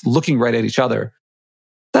face, looking right at each other,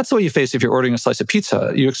 that's the way you face if you're ordering a slice of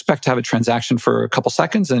pizza. You expect to have a transaction for a couple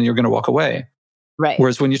seconds and you're going to walk away. Right.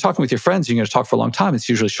 Whereas when you're talking with your friends, you're going to talk for a long time. It's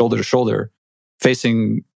usually shoulder to shoulder,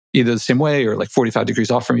 facing either the same way or like 45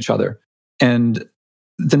 degrees off from each other. And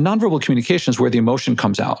the nonverbal communication is where the emotion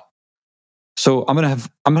comes out. So I'm going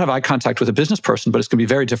to have eye contact with a business person, but it's going to be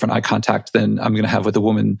very different eye contact than I'm going to have with a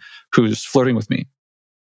woman who's flirting with me.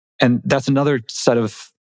 And that's another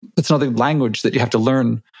language that you have to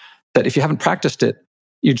learn, that if you haven't practiced it,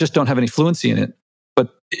 you just don't have any fluency in it.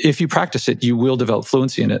 But if you practice it, you will develop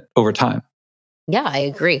fluency in it over time. Yeah, I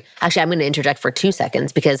agree. Actually, I'm going to interject for 2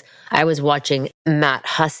 seconds because I was watching Matt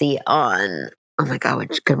Hussey on, oh my God,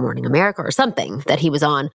 Good Morning America or something that he was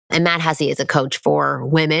on. And Matt Hussey is a coach for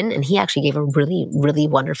women. And he actually gave a really, really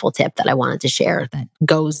wonderful tip that I wanted to share that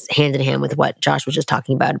goes hand in hand with what Josh was just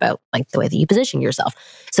talking about like the way that you position yourself.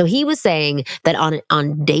 So he was saying that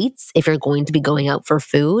on dates, if you're going to be going out for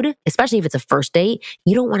food, especially if it's a first date,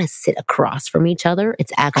 you don't want to sit across from each other.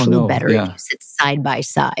 It's actually better if you sit side by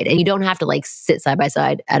side. And you don't have to like sit side by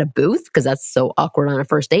side at a booth because that's so awkward on a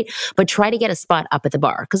first date, but try to get a spot up at the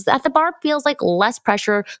bar because at the bar feels like less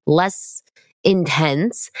pressure, less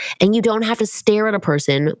intense, and you don't have to stare at a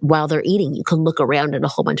person while they're eating. You can look around at a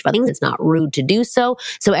whole bunch of other things. It's not rude to do so.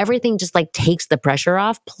 So everything just like takes the pressure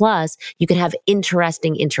off. Plus, you can have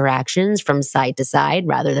interesting interactions from side to side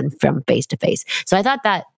rather than from face to face. So I thought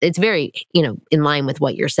that it's very, in line with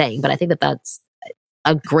what you're saying, but I think that that's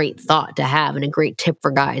a great thought to have and a great tip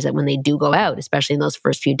for guys that when they do go out, especially in those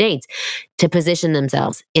first few dates, to position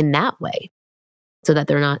themselves in that way so that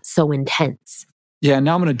they're not so intense. Yeah,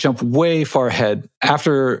 now I'm going to jump way far ahead.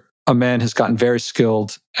 After a man has gotten very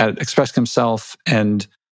skilled at expressing himself and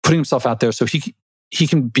putting himself out there so he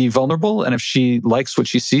can be vulnerable, and if she likes what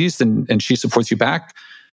she sees and she supports you back,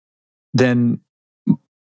 then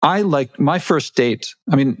I like my first date.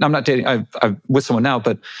 I mean, I'm not dating, I'm with someone now,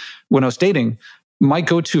 but when I was dating, my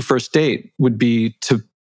go-to first date would be to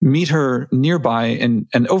meet her nearby and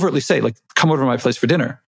overtly say, like, come over to my place for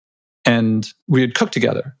dinner. And we would cook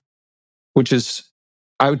together, which is,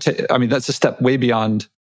 that's a step way beyond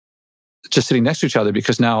just sitting next to each other,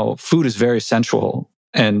 because now food is very sensual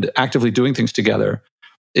and actively doing things together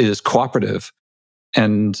is cooperative.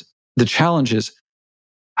 And the challenge is,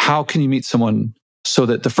 how can you meet someone so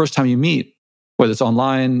that the first time you meet, whether it's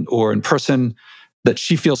online or in person, that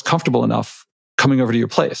she feels comfortable enough coming over to your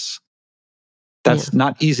place? That's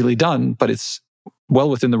not easily done, but it's well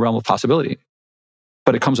within the realm of possibility.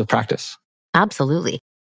 But it comes with practice. Absolutely.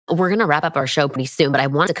 We're going to wrap up our show pretty soon, but I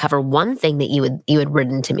want to cover one thing that you had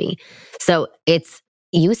written to me. So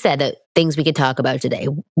you said that things we could talk about today.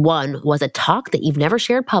 One was a talk that you've never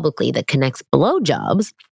shared publicly that connects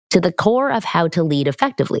blowjobs to the core of how to lead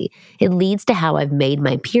effectively. It leads to how I've made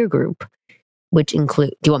my peer group, which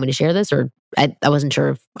include, do you want me to share this? Or I wasn't sure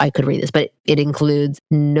if I could read this, but it includes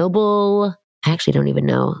I actually don't even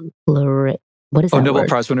know. What is that Nobel word?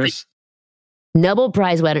 Prize winners? Nobel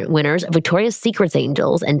Prize winners, Victoria's Secret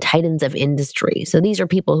angels, and titans of industry. So these are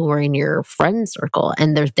people who are in your friend circle,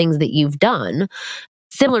 and they're things that you've done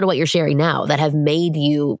similar to what you're sharing now that have made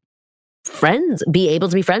you be able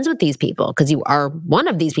to be friends with these people because you are one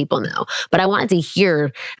of these people now. But I wanted to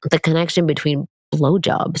hear the connection between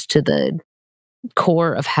blowjobs to the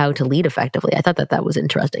core of how to lead effectively. I thought that was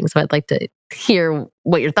interesting. So I'd like to hear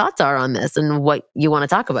what your thoughts are on this and what you want to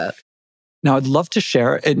talk about. Now, I'd love to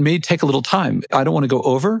share. It may take a little time. I don't want to go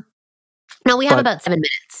over. No, we have about 7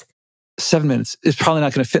 minutes. 7 minutes is probably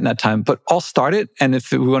not going to fit in that time, but I'll start it. And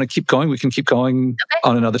if we want to keep going, we can keep going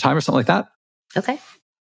on another time or something like that. Okay.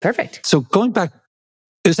 Perfect. So going back,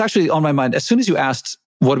 it was actually on my mind. As soon as you asked,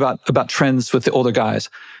 what about trends with the older guys?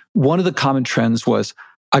 One of the common trends was,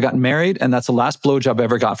 I got married and that's the last blowjob I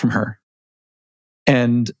ever got from her.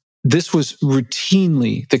 And this was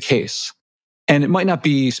routinely the case. And it might not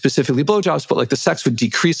be specifically blowjobs, but like the sex would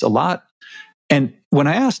decrease a lot. And when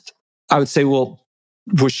I asked, I would say, well,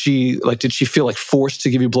 did she feel like forced to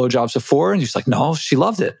give you blowjobs before? And he's like, no, she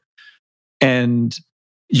loved it. And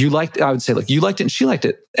I would say, like, you liked it and she liked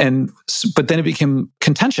it. But then it became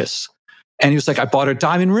contentious. And he was like, I bought her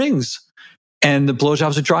diamond rings and the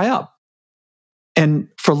blowjobs would dry up. And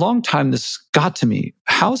for a long time, this got to me.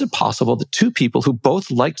 How is it possible that two people who both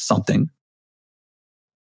liked something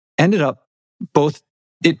ended up both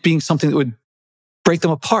it being something that would break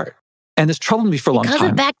them apart? And this troubled me for a long time. Because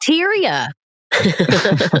of bacteria.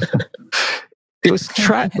 It was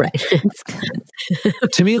right.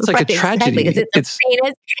 To me, it's like a tragedy. Exactly, it's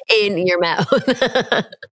penis in your mouth.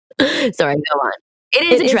 Sorry, go on.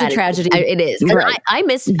 It is a tragedy. It is. Right. I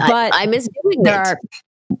miss doing it. There are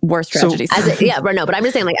worse tragedies. But I'm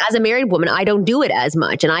just saying, like, as a married woman, I don't do it as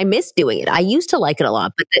much, and I miss doing it. I used to like it a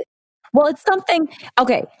lot, but well, it's something,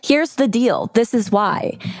 okay, here's the deal. This is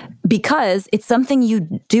why. Because it's something you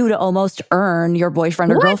do to almost earn your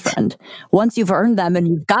boyfriend or girlfriend. Once you've earned them and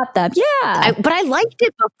you've got them, but I liked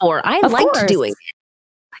it before. I liked doing it.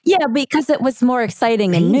 Yeah, because it was more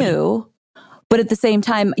exciting and new. But at the same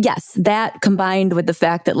time, yes, that combined with the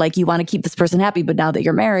fact that, like, you want to keep this person happy, but now that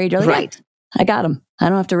you're married, you're like, right. I got him. I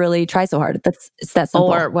don't have to really try so hard. It's that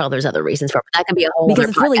simple. Or, well, there's other reasons for it. That can be a whole because other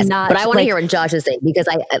it's really podcast. not. But I want to hear what Josh is saying because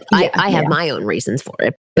I have my own reasons for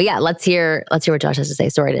it. But yeah, let's hear what Josh has to say.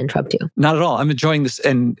 Sorry to interrupt you. Not at all. I'm enjoying this,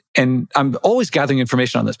 and I'm always gathering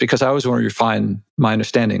information on this because I always want to refine my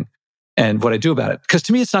understanding and what I do about it. Because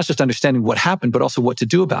to me, it's not just understanding what happened, but also what to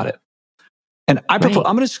do about it. And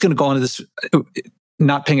I'm just going to go on to this,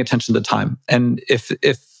 not paying attention to the time. And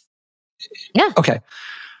okay.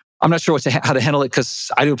 I'm not sure how to handle it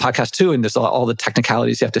because I do a podcast too, and there's all the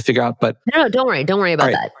technicalities you have to figure out. But no, don't worry. Don't worry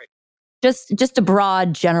about that. Just a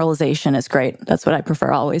broad generalization is great. That's what I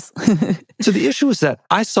prefer always. So the issue is that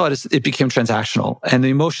I saw it as it became transactional, and the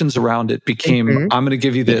emotions around it became, I'm going to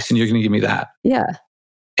give you this and you're going to give me that. Yeah.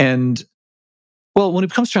 And well, when it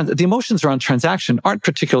becomes the emotions around transaction aren't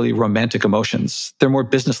particularly romantic emotions. They're more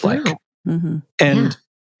business-like. Mm-hmm. And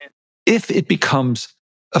if it becomes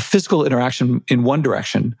a physical interaction in one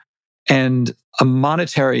direction and a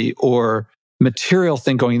monetary or material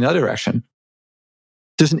thing going in the other direction,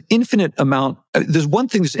 there's an infinite amount. There's one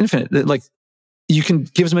thing that's infinite. Like, you can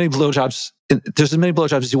give as many blowjobs. There's as many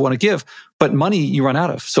blowjobs as you want to give, but money you run out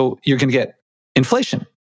of. So you're going to get inflation,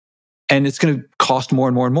 and it's going to cost more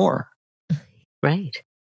and more and more. Right.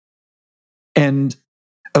 And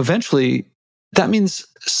eventually, that means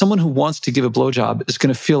someone who wants to give a blowjob is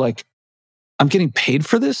going to feel like, I'm getting paid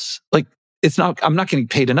for this. Like, I'm not getting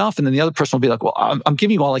paid enough. And then the other person will be like, well, I'm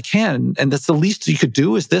giving you all I can. And that's the least you could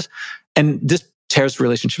do is this. And this tears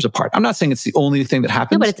relationships apart. I'm not saying it's the only thing that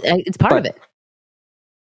happens. No, but it's part of it.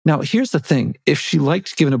 Now, here's the thing. If she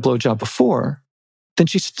liked giving a blowjob before, then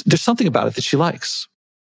there's something about it that she likes.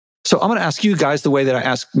 So I'm going to ask you guys the way that I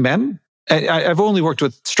ask men. I've only worked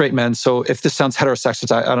with straight men. So if this sounds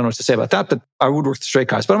heterosexist, I don't know what to say about that, but I would work with straight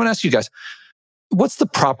guys. But I'm going to ask you guys, what's the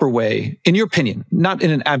proper way, in your opinion, not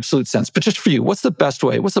in an absolute sense, but just for you, what's the best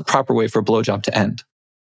way? What's the proper way for a blowjob to end?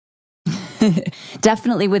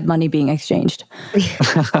 Definitely with money being exchanged.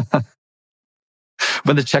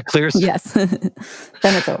 When the check clears? Yes. Then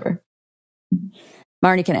it's over.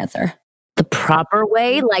 Marni can answer. The proper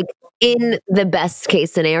way, like in the best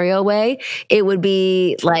case scenario way, it would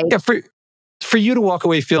be like... Yeah, for you to walk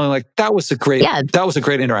away feeling like that was a great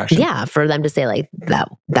interaction. Yeah, for them to say like,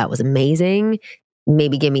 that was amazing.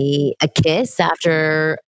 Maybe give me a kiss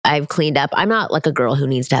after I've cleaned up. I'm not like a girl who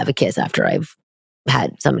needs to have a kiss after I've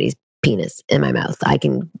had somebody's penis in my mouth. I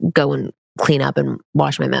can go and clean up and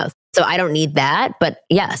wash my mouth. So I don't need that. But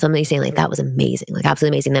yeah, somebody saying like, that was amazing, like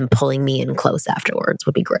absolutely amazing. Then pulling me in close afterwards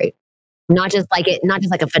would be great. Not just like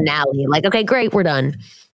a finale. Like, okay, great, we're done.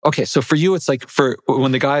 Okay, so for you, it's like for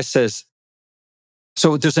when the guy says,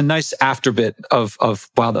 so there's a nice after bit of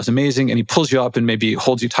wow, that was amazing. And he pulls you up and maybe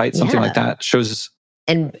holds you tight, something like that. Shows.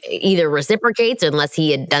 And either reciprocates unless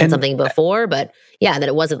he had done something before. But yeah, that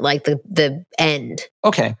it wasn't like the end.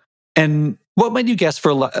 Okay. And what might you guess for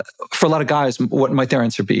a lot of guys, what might their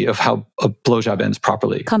answer be of how a blowjob ends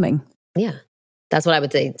properly? Coming. Yeah. That's what I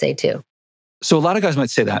would say too. So a lot of guys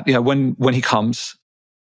might say that, when he comes,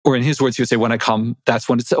 or in his words, he would say, when I come, that's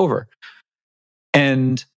when it's over.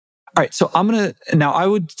 And all right, so I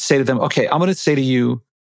would say to them, okay, I'm going to say to you,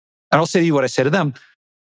 and I'll say to you what I say to them,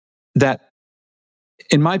 that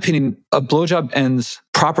in my opinion, a blowjob ends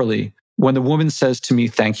properly when the woman says to me,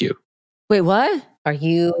 thank you. Wait, what?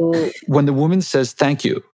 When the woman says thank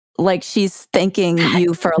you. Like she's thanking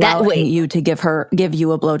you for allowing you to give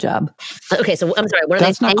you a blowjob. Okay, so I'm sorry, what are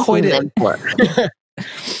That's they not quite them for?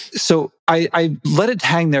 So I let it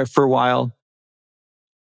hang there for a while.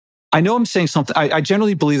 I know I'm saying something. I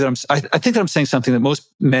generally believe that I think that I'm saying something that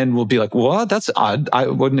most men will be like, what? That's odd. I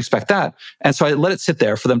wouldn't expect that. And so I let it sit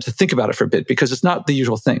there for them to think about it for a bit because it's not the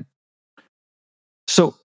usual thing.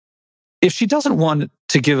 So if she doesn't want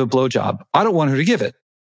to give a blowjob, I don't want her to give it.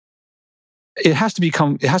 It has to be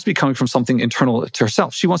coming from something internal to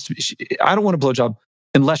herself. She wants to I don't want a blowjob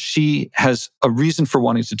unless she has a reason for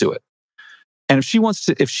wanting to do it. And if she wants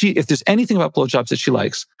to, if there's anything about blowjobs that she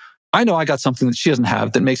likes, I know I got something that she doesn't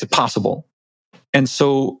have that makes it possible. And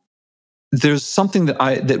so there's something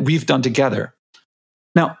that we've done together.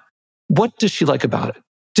 Now, what does she like about it?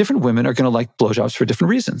 Different women are going to like blowjobs for different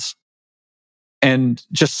reasons. And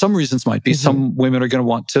just some reasons might be some women are going to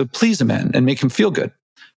want to please a man and make him feel good,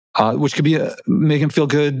 which could be make him feel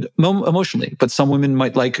good emotionally. But some women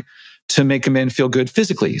might like to make a man feel good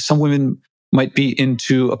physically. Some women might be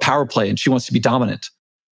into a power play and she wants to be dominant.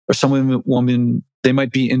 Or some women, they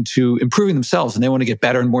might be into improving themselves and they want to get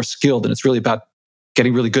better and more skilled. And it's really about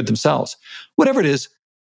getting really good themselves. Whatever it is,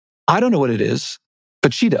 I don't know what it is,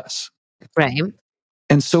 but she does. Right.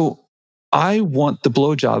 And so I want the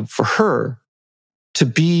blowjob for her to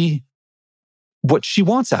be what she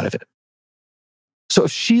wants out of it. So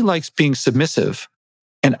if she likes being submissive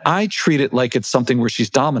and I treat it like it's something where she's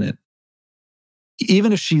dominant,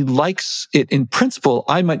 even if she likes it in principle,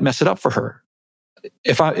 I might mess it up for her.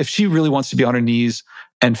 If she really wants to be on her knees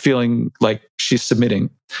and feeling like she's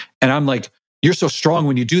submitting, and I'm like, you're so strong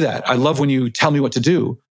when you do that. I love when you tell me what to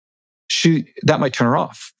do. That might turn her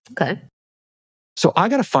off. Okay. So I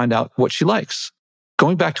got to find out what she likes.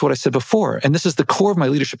 Going back to what I said before, and this is the core of my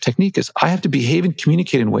leadership technique, is I have to behave and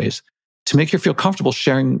communicate in ways to make her feel comfortable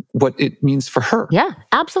sharing what it means for her. Yeah,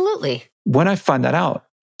 absolutely. When I find that out,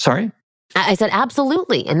 sorry? I said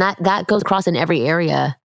absolutely. And that goes across in every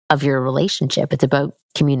area of your relationship. It's about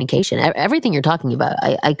communication. Everything you're talking about,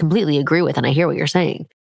 I completely agree with, and I hear what you're saying.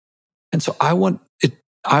 And so I want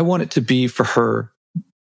it to be for her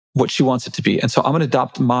what she wants it to be. And so I'm going to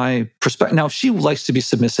adopt my perspective. Now, if she likes to be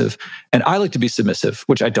submissive and I like to be submissive,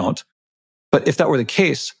 which I don't, but if that were the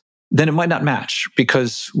case, then it might not match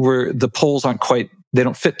because the poles aren't quite, they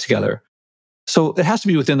don't fit together. So it has to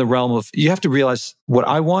be within the realm of, you have to realize what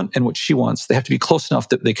I want and what she wants. They have to be close enough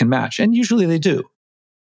that they can match. And usually they do.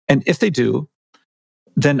 And if they do,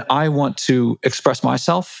 then I want to express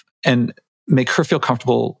myself and make her feel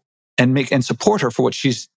comfortable and support her for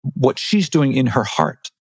what she's doing in her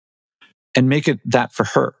heart, and make it that for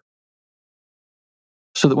her.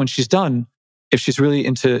 So that when she's done, if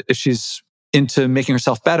she's into making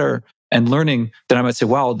herself better and learning, then I might say,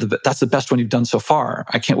 wow, that's the best one you've done so far.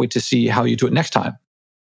 I can't wait to see how you do it next time.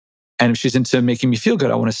 And if she's into making me feel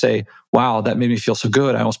good, I want to say, wow, that made me feel so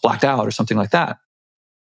good. I almost blacked out, or something like that.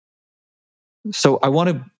 So I want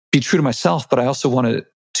to be true to myself, but I also want to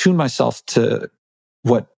tune myself to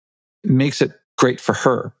what makes it great for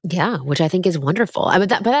her. Yeah, which I think is wonderful. I mean,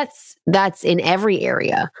 that's in every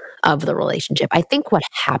area of the relationship. I think what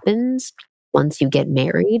happens once you get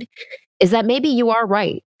married is that maybe you are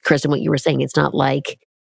right, Kristen, what you were saying. It's not like,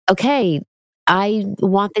 okay, I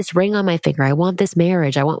want this ring on my finger. I want this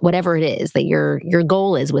marriage. I want whatever it is that your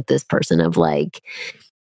goal is with this person, of like,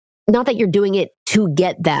 not that you're doing it to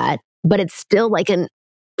get that, but it's still like a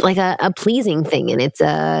pleasing thing.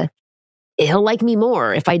 And he'll like me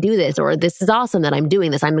more if I do this, or this is awesome that I'm doing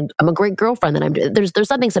this. I'm a great girlfriend that I'm doing. There's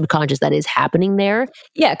something subconscious that is happening there.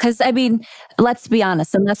 Yeah, because I mean, let's be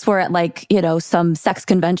honest, unless we're at like, some sex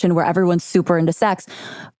convention where everyone's super into sex,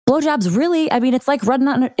 blowjobs really, I mean, it's like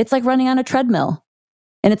running on a treadmill.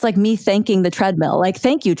 And it's like me thanking the treadmill. Like,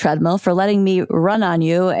 thank you, treadmill, for letting me run on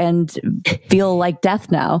you and feel like death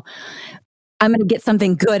now. I'm going to get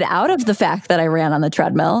something good out of the fact that I ran on the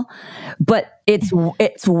treadmill, but it's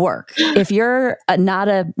work. If you're not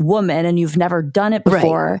a woman and you've never done it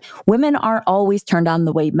before, right, women aren't always turned on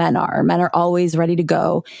the way men are. Men are always ready to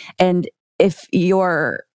go. And if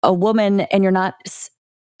you're a woman and you're not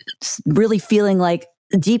really feeling like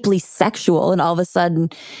deeply sexual, and all of a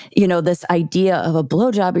sudden, this idea of a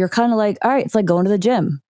blowjob, you're kind of like, all right, it's like going to the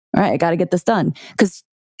gym. All right, I got to get this done. Because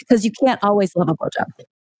you can't always love a blowjob.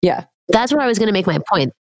 Yeah. That's where I was going to make my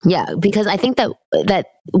point. Yeah, because I think that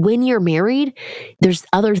when you're married, there's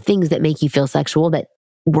other things that make you feel sexual that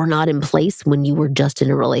were not in place when you were just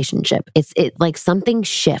in a relationship. It's like something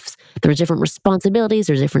shifts. There's different responsibilities,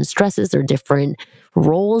 there's different stresses, there are different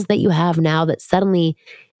roles that you have now, that suddenly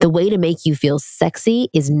the way to make you feel sexy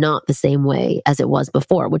is not the same way as it was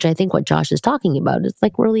before, which I think what Josh is talking about is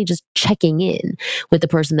like really just checking in with the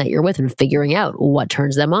person that you're with and figuring out what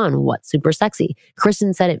turns them on, what's super sexy.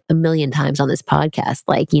 Kristen said it a million times on this podcast.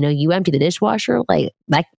 Like, you empty the dishwasher, like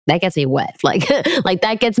that gets me wet. Like, like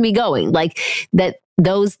that gets me going. Like that,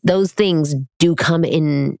 those things do come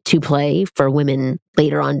into play for women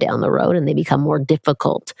later on down the road, and they become more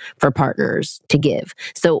difficult for partners to give.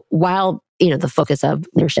 So while, the focus of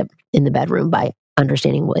leadership in the bedroom by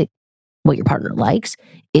understanding what your partner likes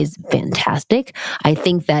is fantastic, I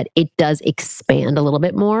think that it does expand a little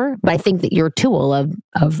bit more. But I think that your tool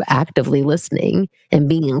of actively listening and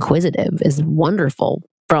being inquisitive is wonderful,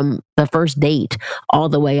 from the first date all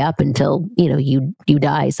the way up until, you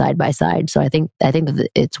die side by side. So I think that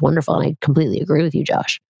it's wonderful. And I completely agree with you,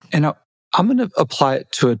 Josh. And I'm going to apply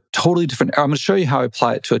it to a totally different, I'm going to show you how I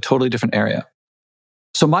apply it to a totally different area.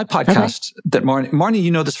 So my podcast that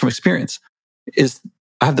Marni, this from experience, is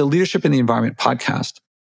I have the Leadership in the Environment podcast.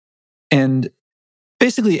 And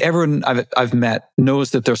basically everyone I've met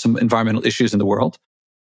knows that there's some environmental issues in the world.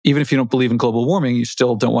 Even if you don't believe in global warming, you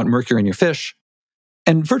still don't want mercury in your fish.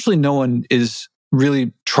 And virtually no one is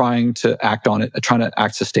really trying to act on it, trying to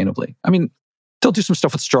act sustainably. I mean, they'll do some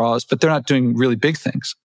stuff with straws, but they're not doing really big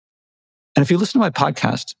things. And if you listen to my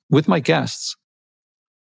podcast with my guests,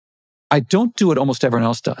 I don't do what almost everyone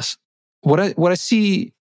else does. What I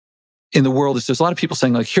see in the world is there's a lot of people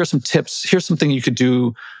saying, like, here's some tips, here's something you could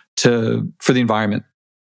do for the environment.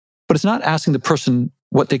 But it's not asking the person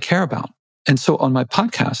what they care about. And so on my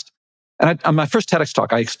podcast, and on my first TEDx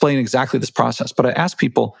talk, I explain exactly this process, but I ask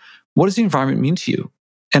people, what does the environment mean to you?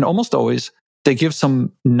 And almost always, they give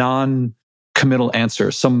some non-committal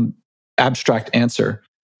answer, some abstract answer.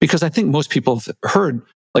 Because I think most people have heard,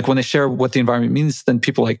 like when they share what the environment means, then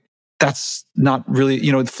people are like, that's not really,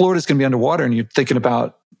 Florida's going to be underwater and you're thinking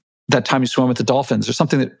about that time you swam with the dolphins or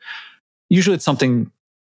something that, usually it's something,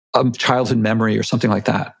 a childhood memory or something like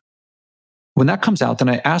that. When that comes out, then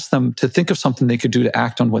I ask them to think of something they could do to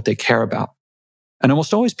act on what they care about. And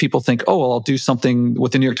almost always people think, oh, well, I'll do something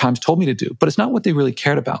what the New York Times told me to do, but it's not what they really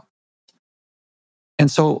cared about. And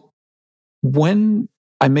so when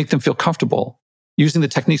I make them feel comfortable using the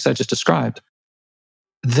techniques I just described,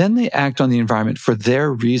 then they act on the environment for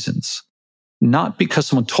their reasons, not because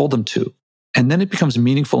someone told them to. And then it becomes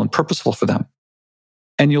meaningful and purposeful for them.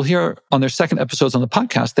 And you'll hear on their second episodes on the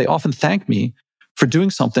podcast, they often thank me for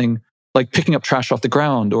doing something like picking up trash off the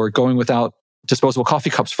ground or going without disposable coffee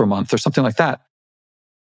cups for a month or something like that.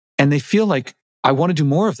 And they feel like, I want to do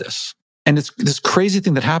more of this. And it's this crazy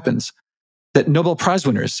thing that happens that Nobel Prize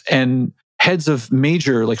winners and heads of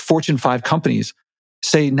major like Fortune 5 companies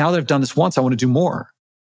say, now that I've done this once, I want to do more.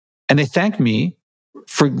 And they thank me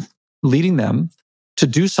for leading them to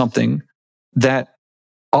do something that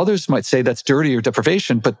others might say that's dirty or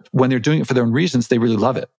deprivation, but when they're doing it for their own reasons, they really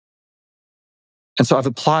love it. And so I've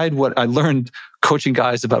applied what I learned coaching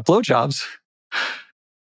guys about blowjobs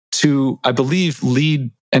to, I believe,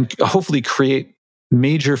 lead and hopefully create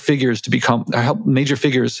major figures help major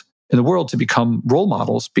figures in the world to become role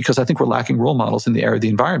models, because I think we're lacking role models in the area of the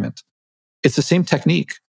environment. It's the same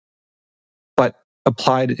technique, but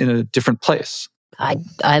applied in a different place.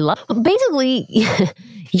 I love, basically,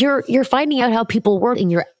 you're finding out how people work, and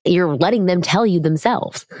you're letting them tell you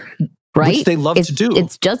themselves, right? Which they love to do.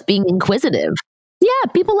 It's just being inquisitive.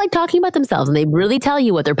 Yeah, people like talking about themselves, and they really tell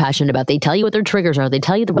you what they're passionate about. They tell you what their triggers are. They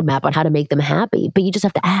tell you the roadmap on how to make them happy, but you just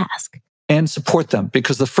have to ask. And support them,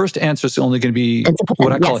 because the first answer is only going to be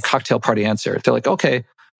what I call a cocktail party answer. They're like, okay,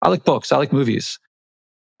 I like books. I like movies.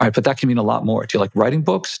 All right, but that can mean a lot more. Do you like writing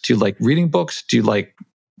books? Do you like reading books? Do you like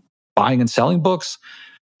buying and selling books?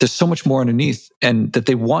 There's so much more underneath, and that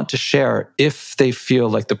they want to share if they feel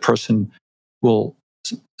like the person will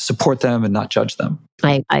support them and not judge them.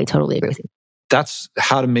 I totally agree with you. That's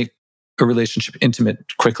how to make a relationship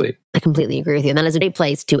intimate quickly. I completely agree with you. And that is a great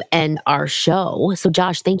place to end our show. So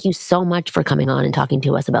Josh, thank you so much for coming on and talking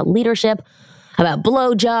to us about leadership, about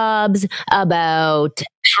blowjobs, about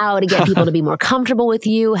how to get people to be more comfortable with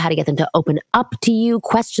you, how to get them to open up to you,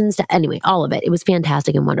 anyway, all of it. It was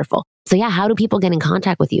fantastic and wonderful. So yeah, how do people get in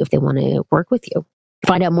contact with you if they want to work with you,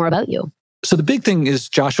 find out more about you? So the big thing is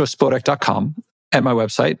joshuaspodek.com. at my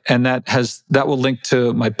website. And that will link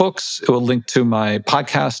to my books. It will link to my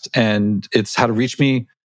podcast, and it's how to reach me.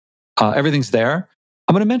 Everything's there.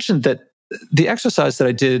 I'm going to mention that the exercise that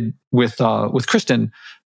I did with Kristen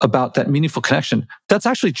about that meaningful connection, that's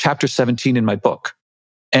actually chapter 17 in my book.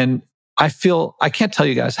 And I can't tell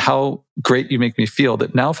you guys how great you make me feel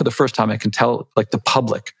that now for the first time I can tell like the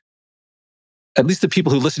public, at least the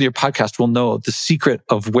people who listen to your podcast will know the secret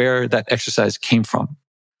of where that exercise came from.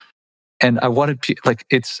 And I wanted,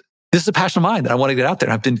 this is a passion of mine that I want to get out there.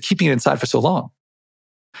 And I've been keeping it inside for so long.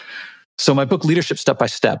 So my book, Leadership Step by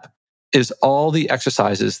Step, is all the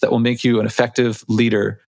exercises that will make you an effective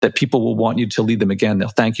leader that people will want you to lead them again. They'll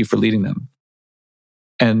thank you for leading them.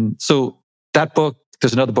 And so that book,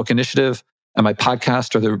 there's another book, Initiative, and my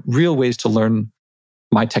podcast are the real ways to learn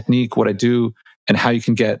my technique, what I do, and how you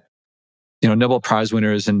can get, Nobel Prize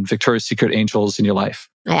winners and Victoria's Secret angels in your life.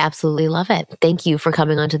 I absolutely love it. Thank you for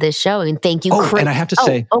coming onto this show. And thank you, Chris. And I have to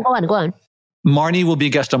say... go on. Marni will be a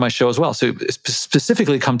guest on my show as well. So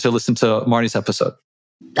specifically come to listen to Marni's episode.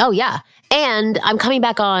 Oh, yeah. And I'm coming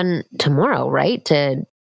back on tomorrow, right?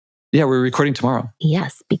 Yeah, we're recording tomorrow.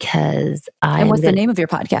 Yes, because And what's the name of your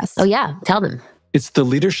podcast? Oh, yeah. Tell them. It's the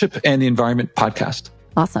Leadership and the Environment podcast.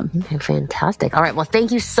 Awesome. Okay, fantastic. All right. Well,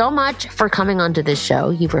 thank you so much for coming onto this show.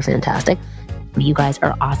 You were fantastic. You guys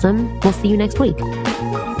are awesome. We'll see you next week.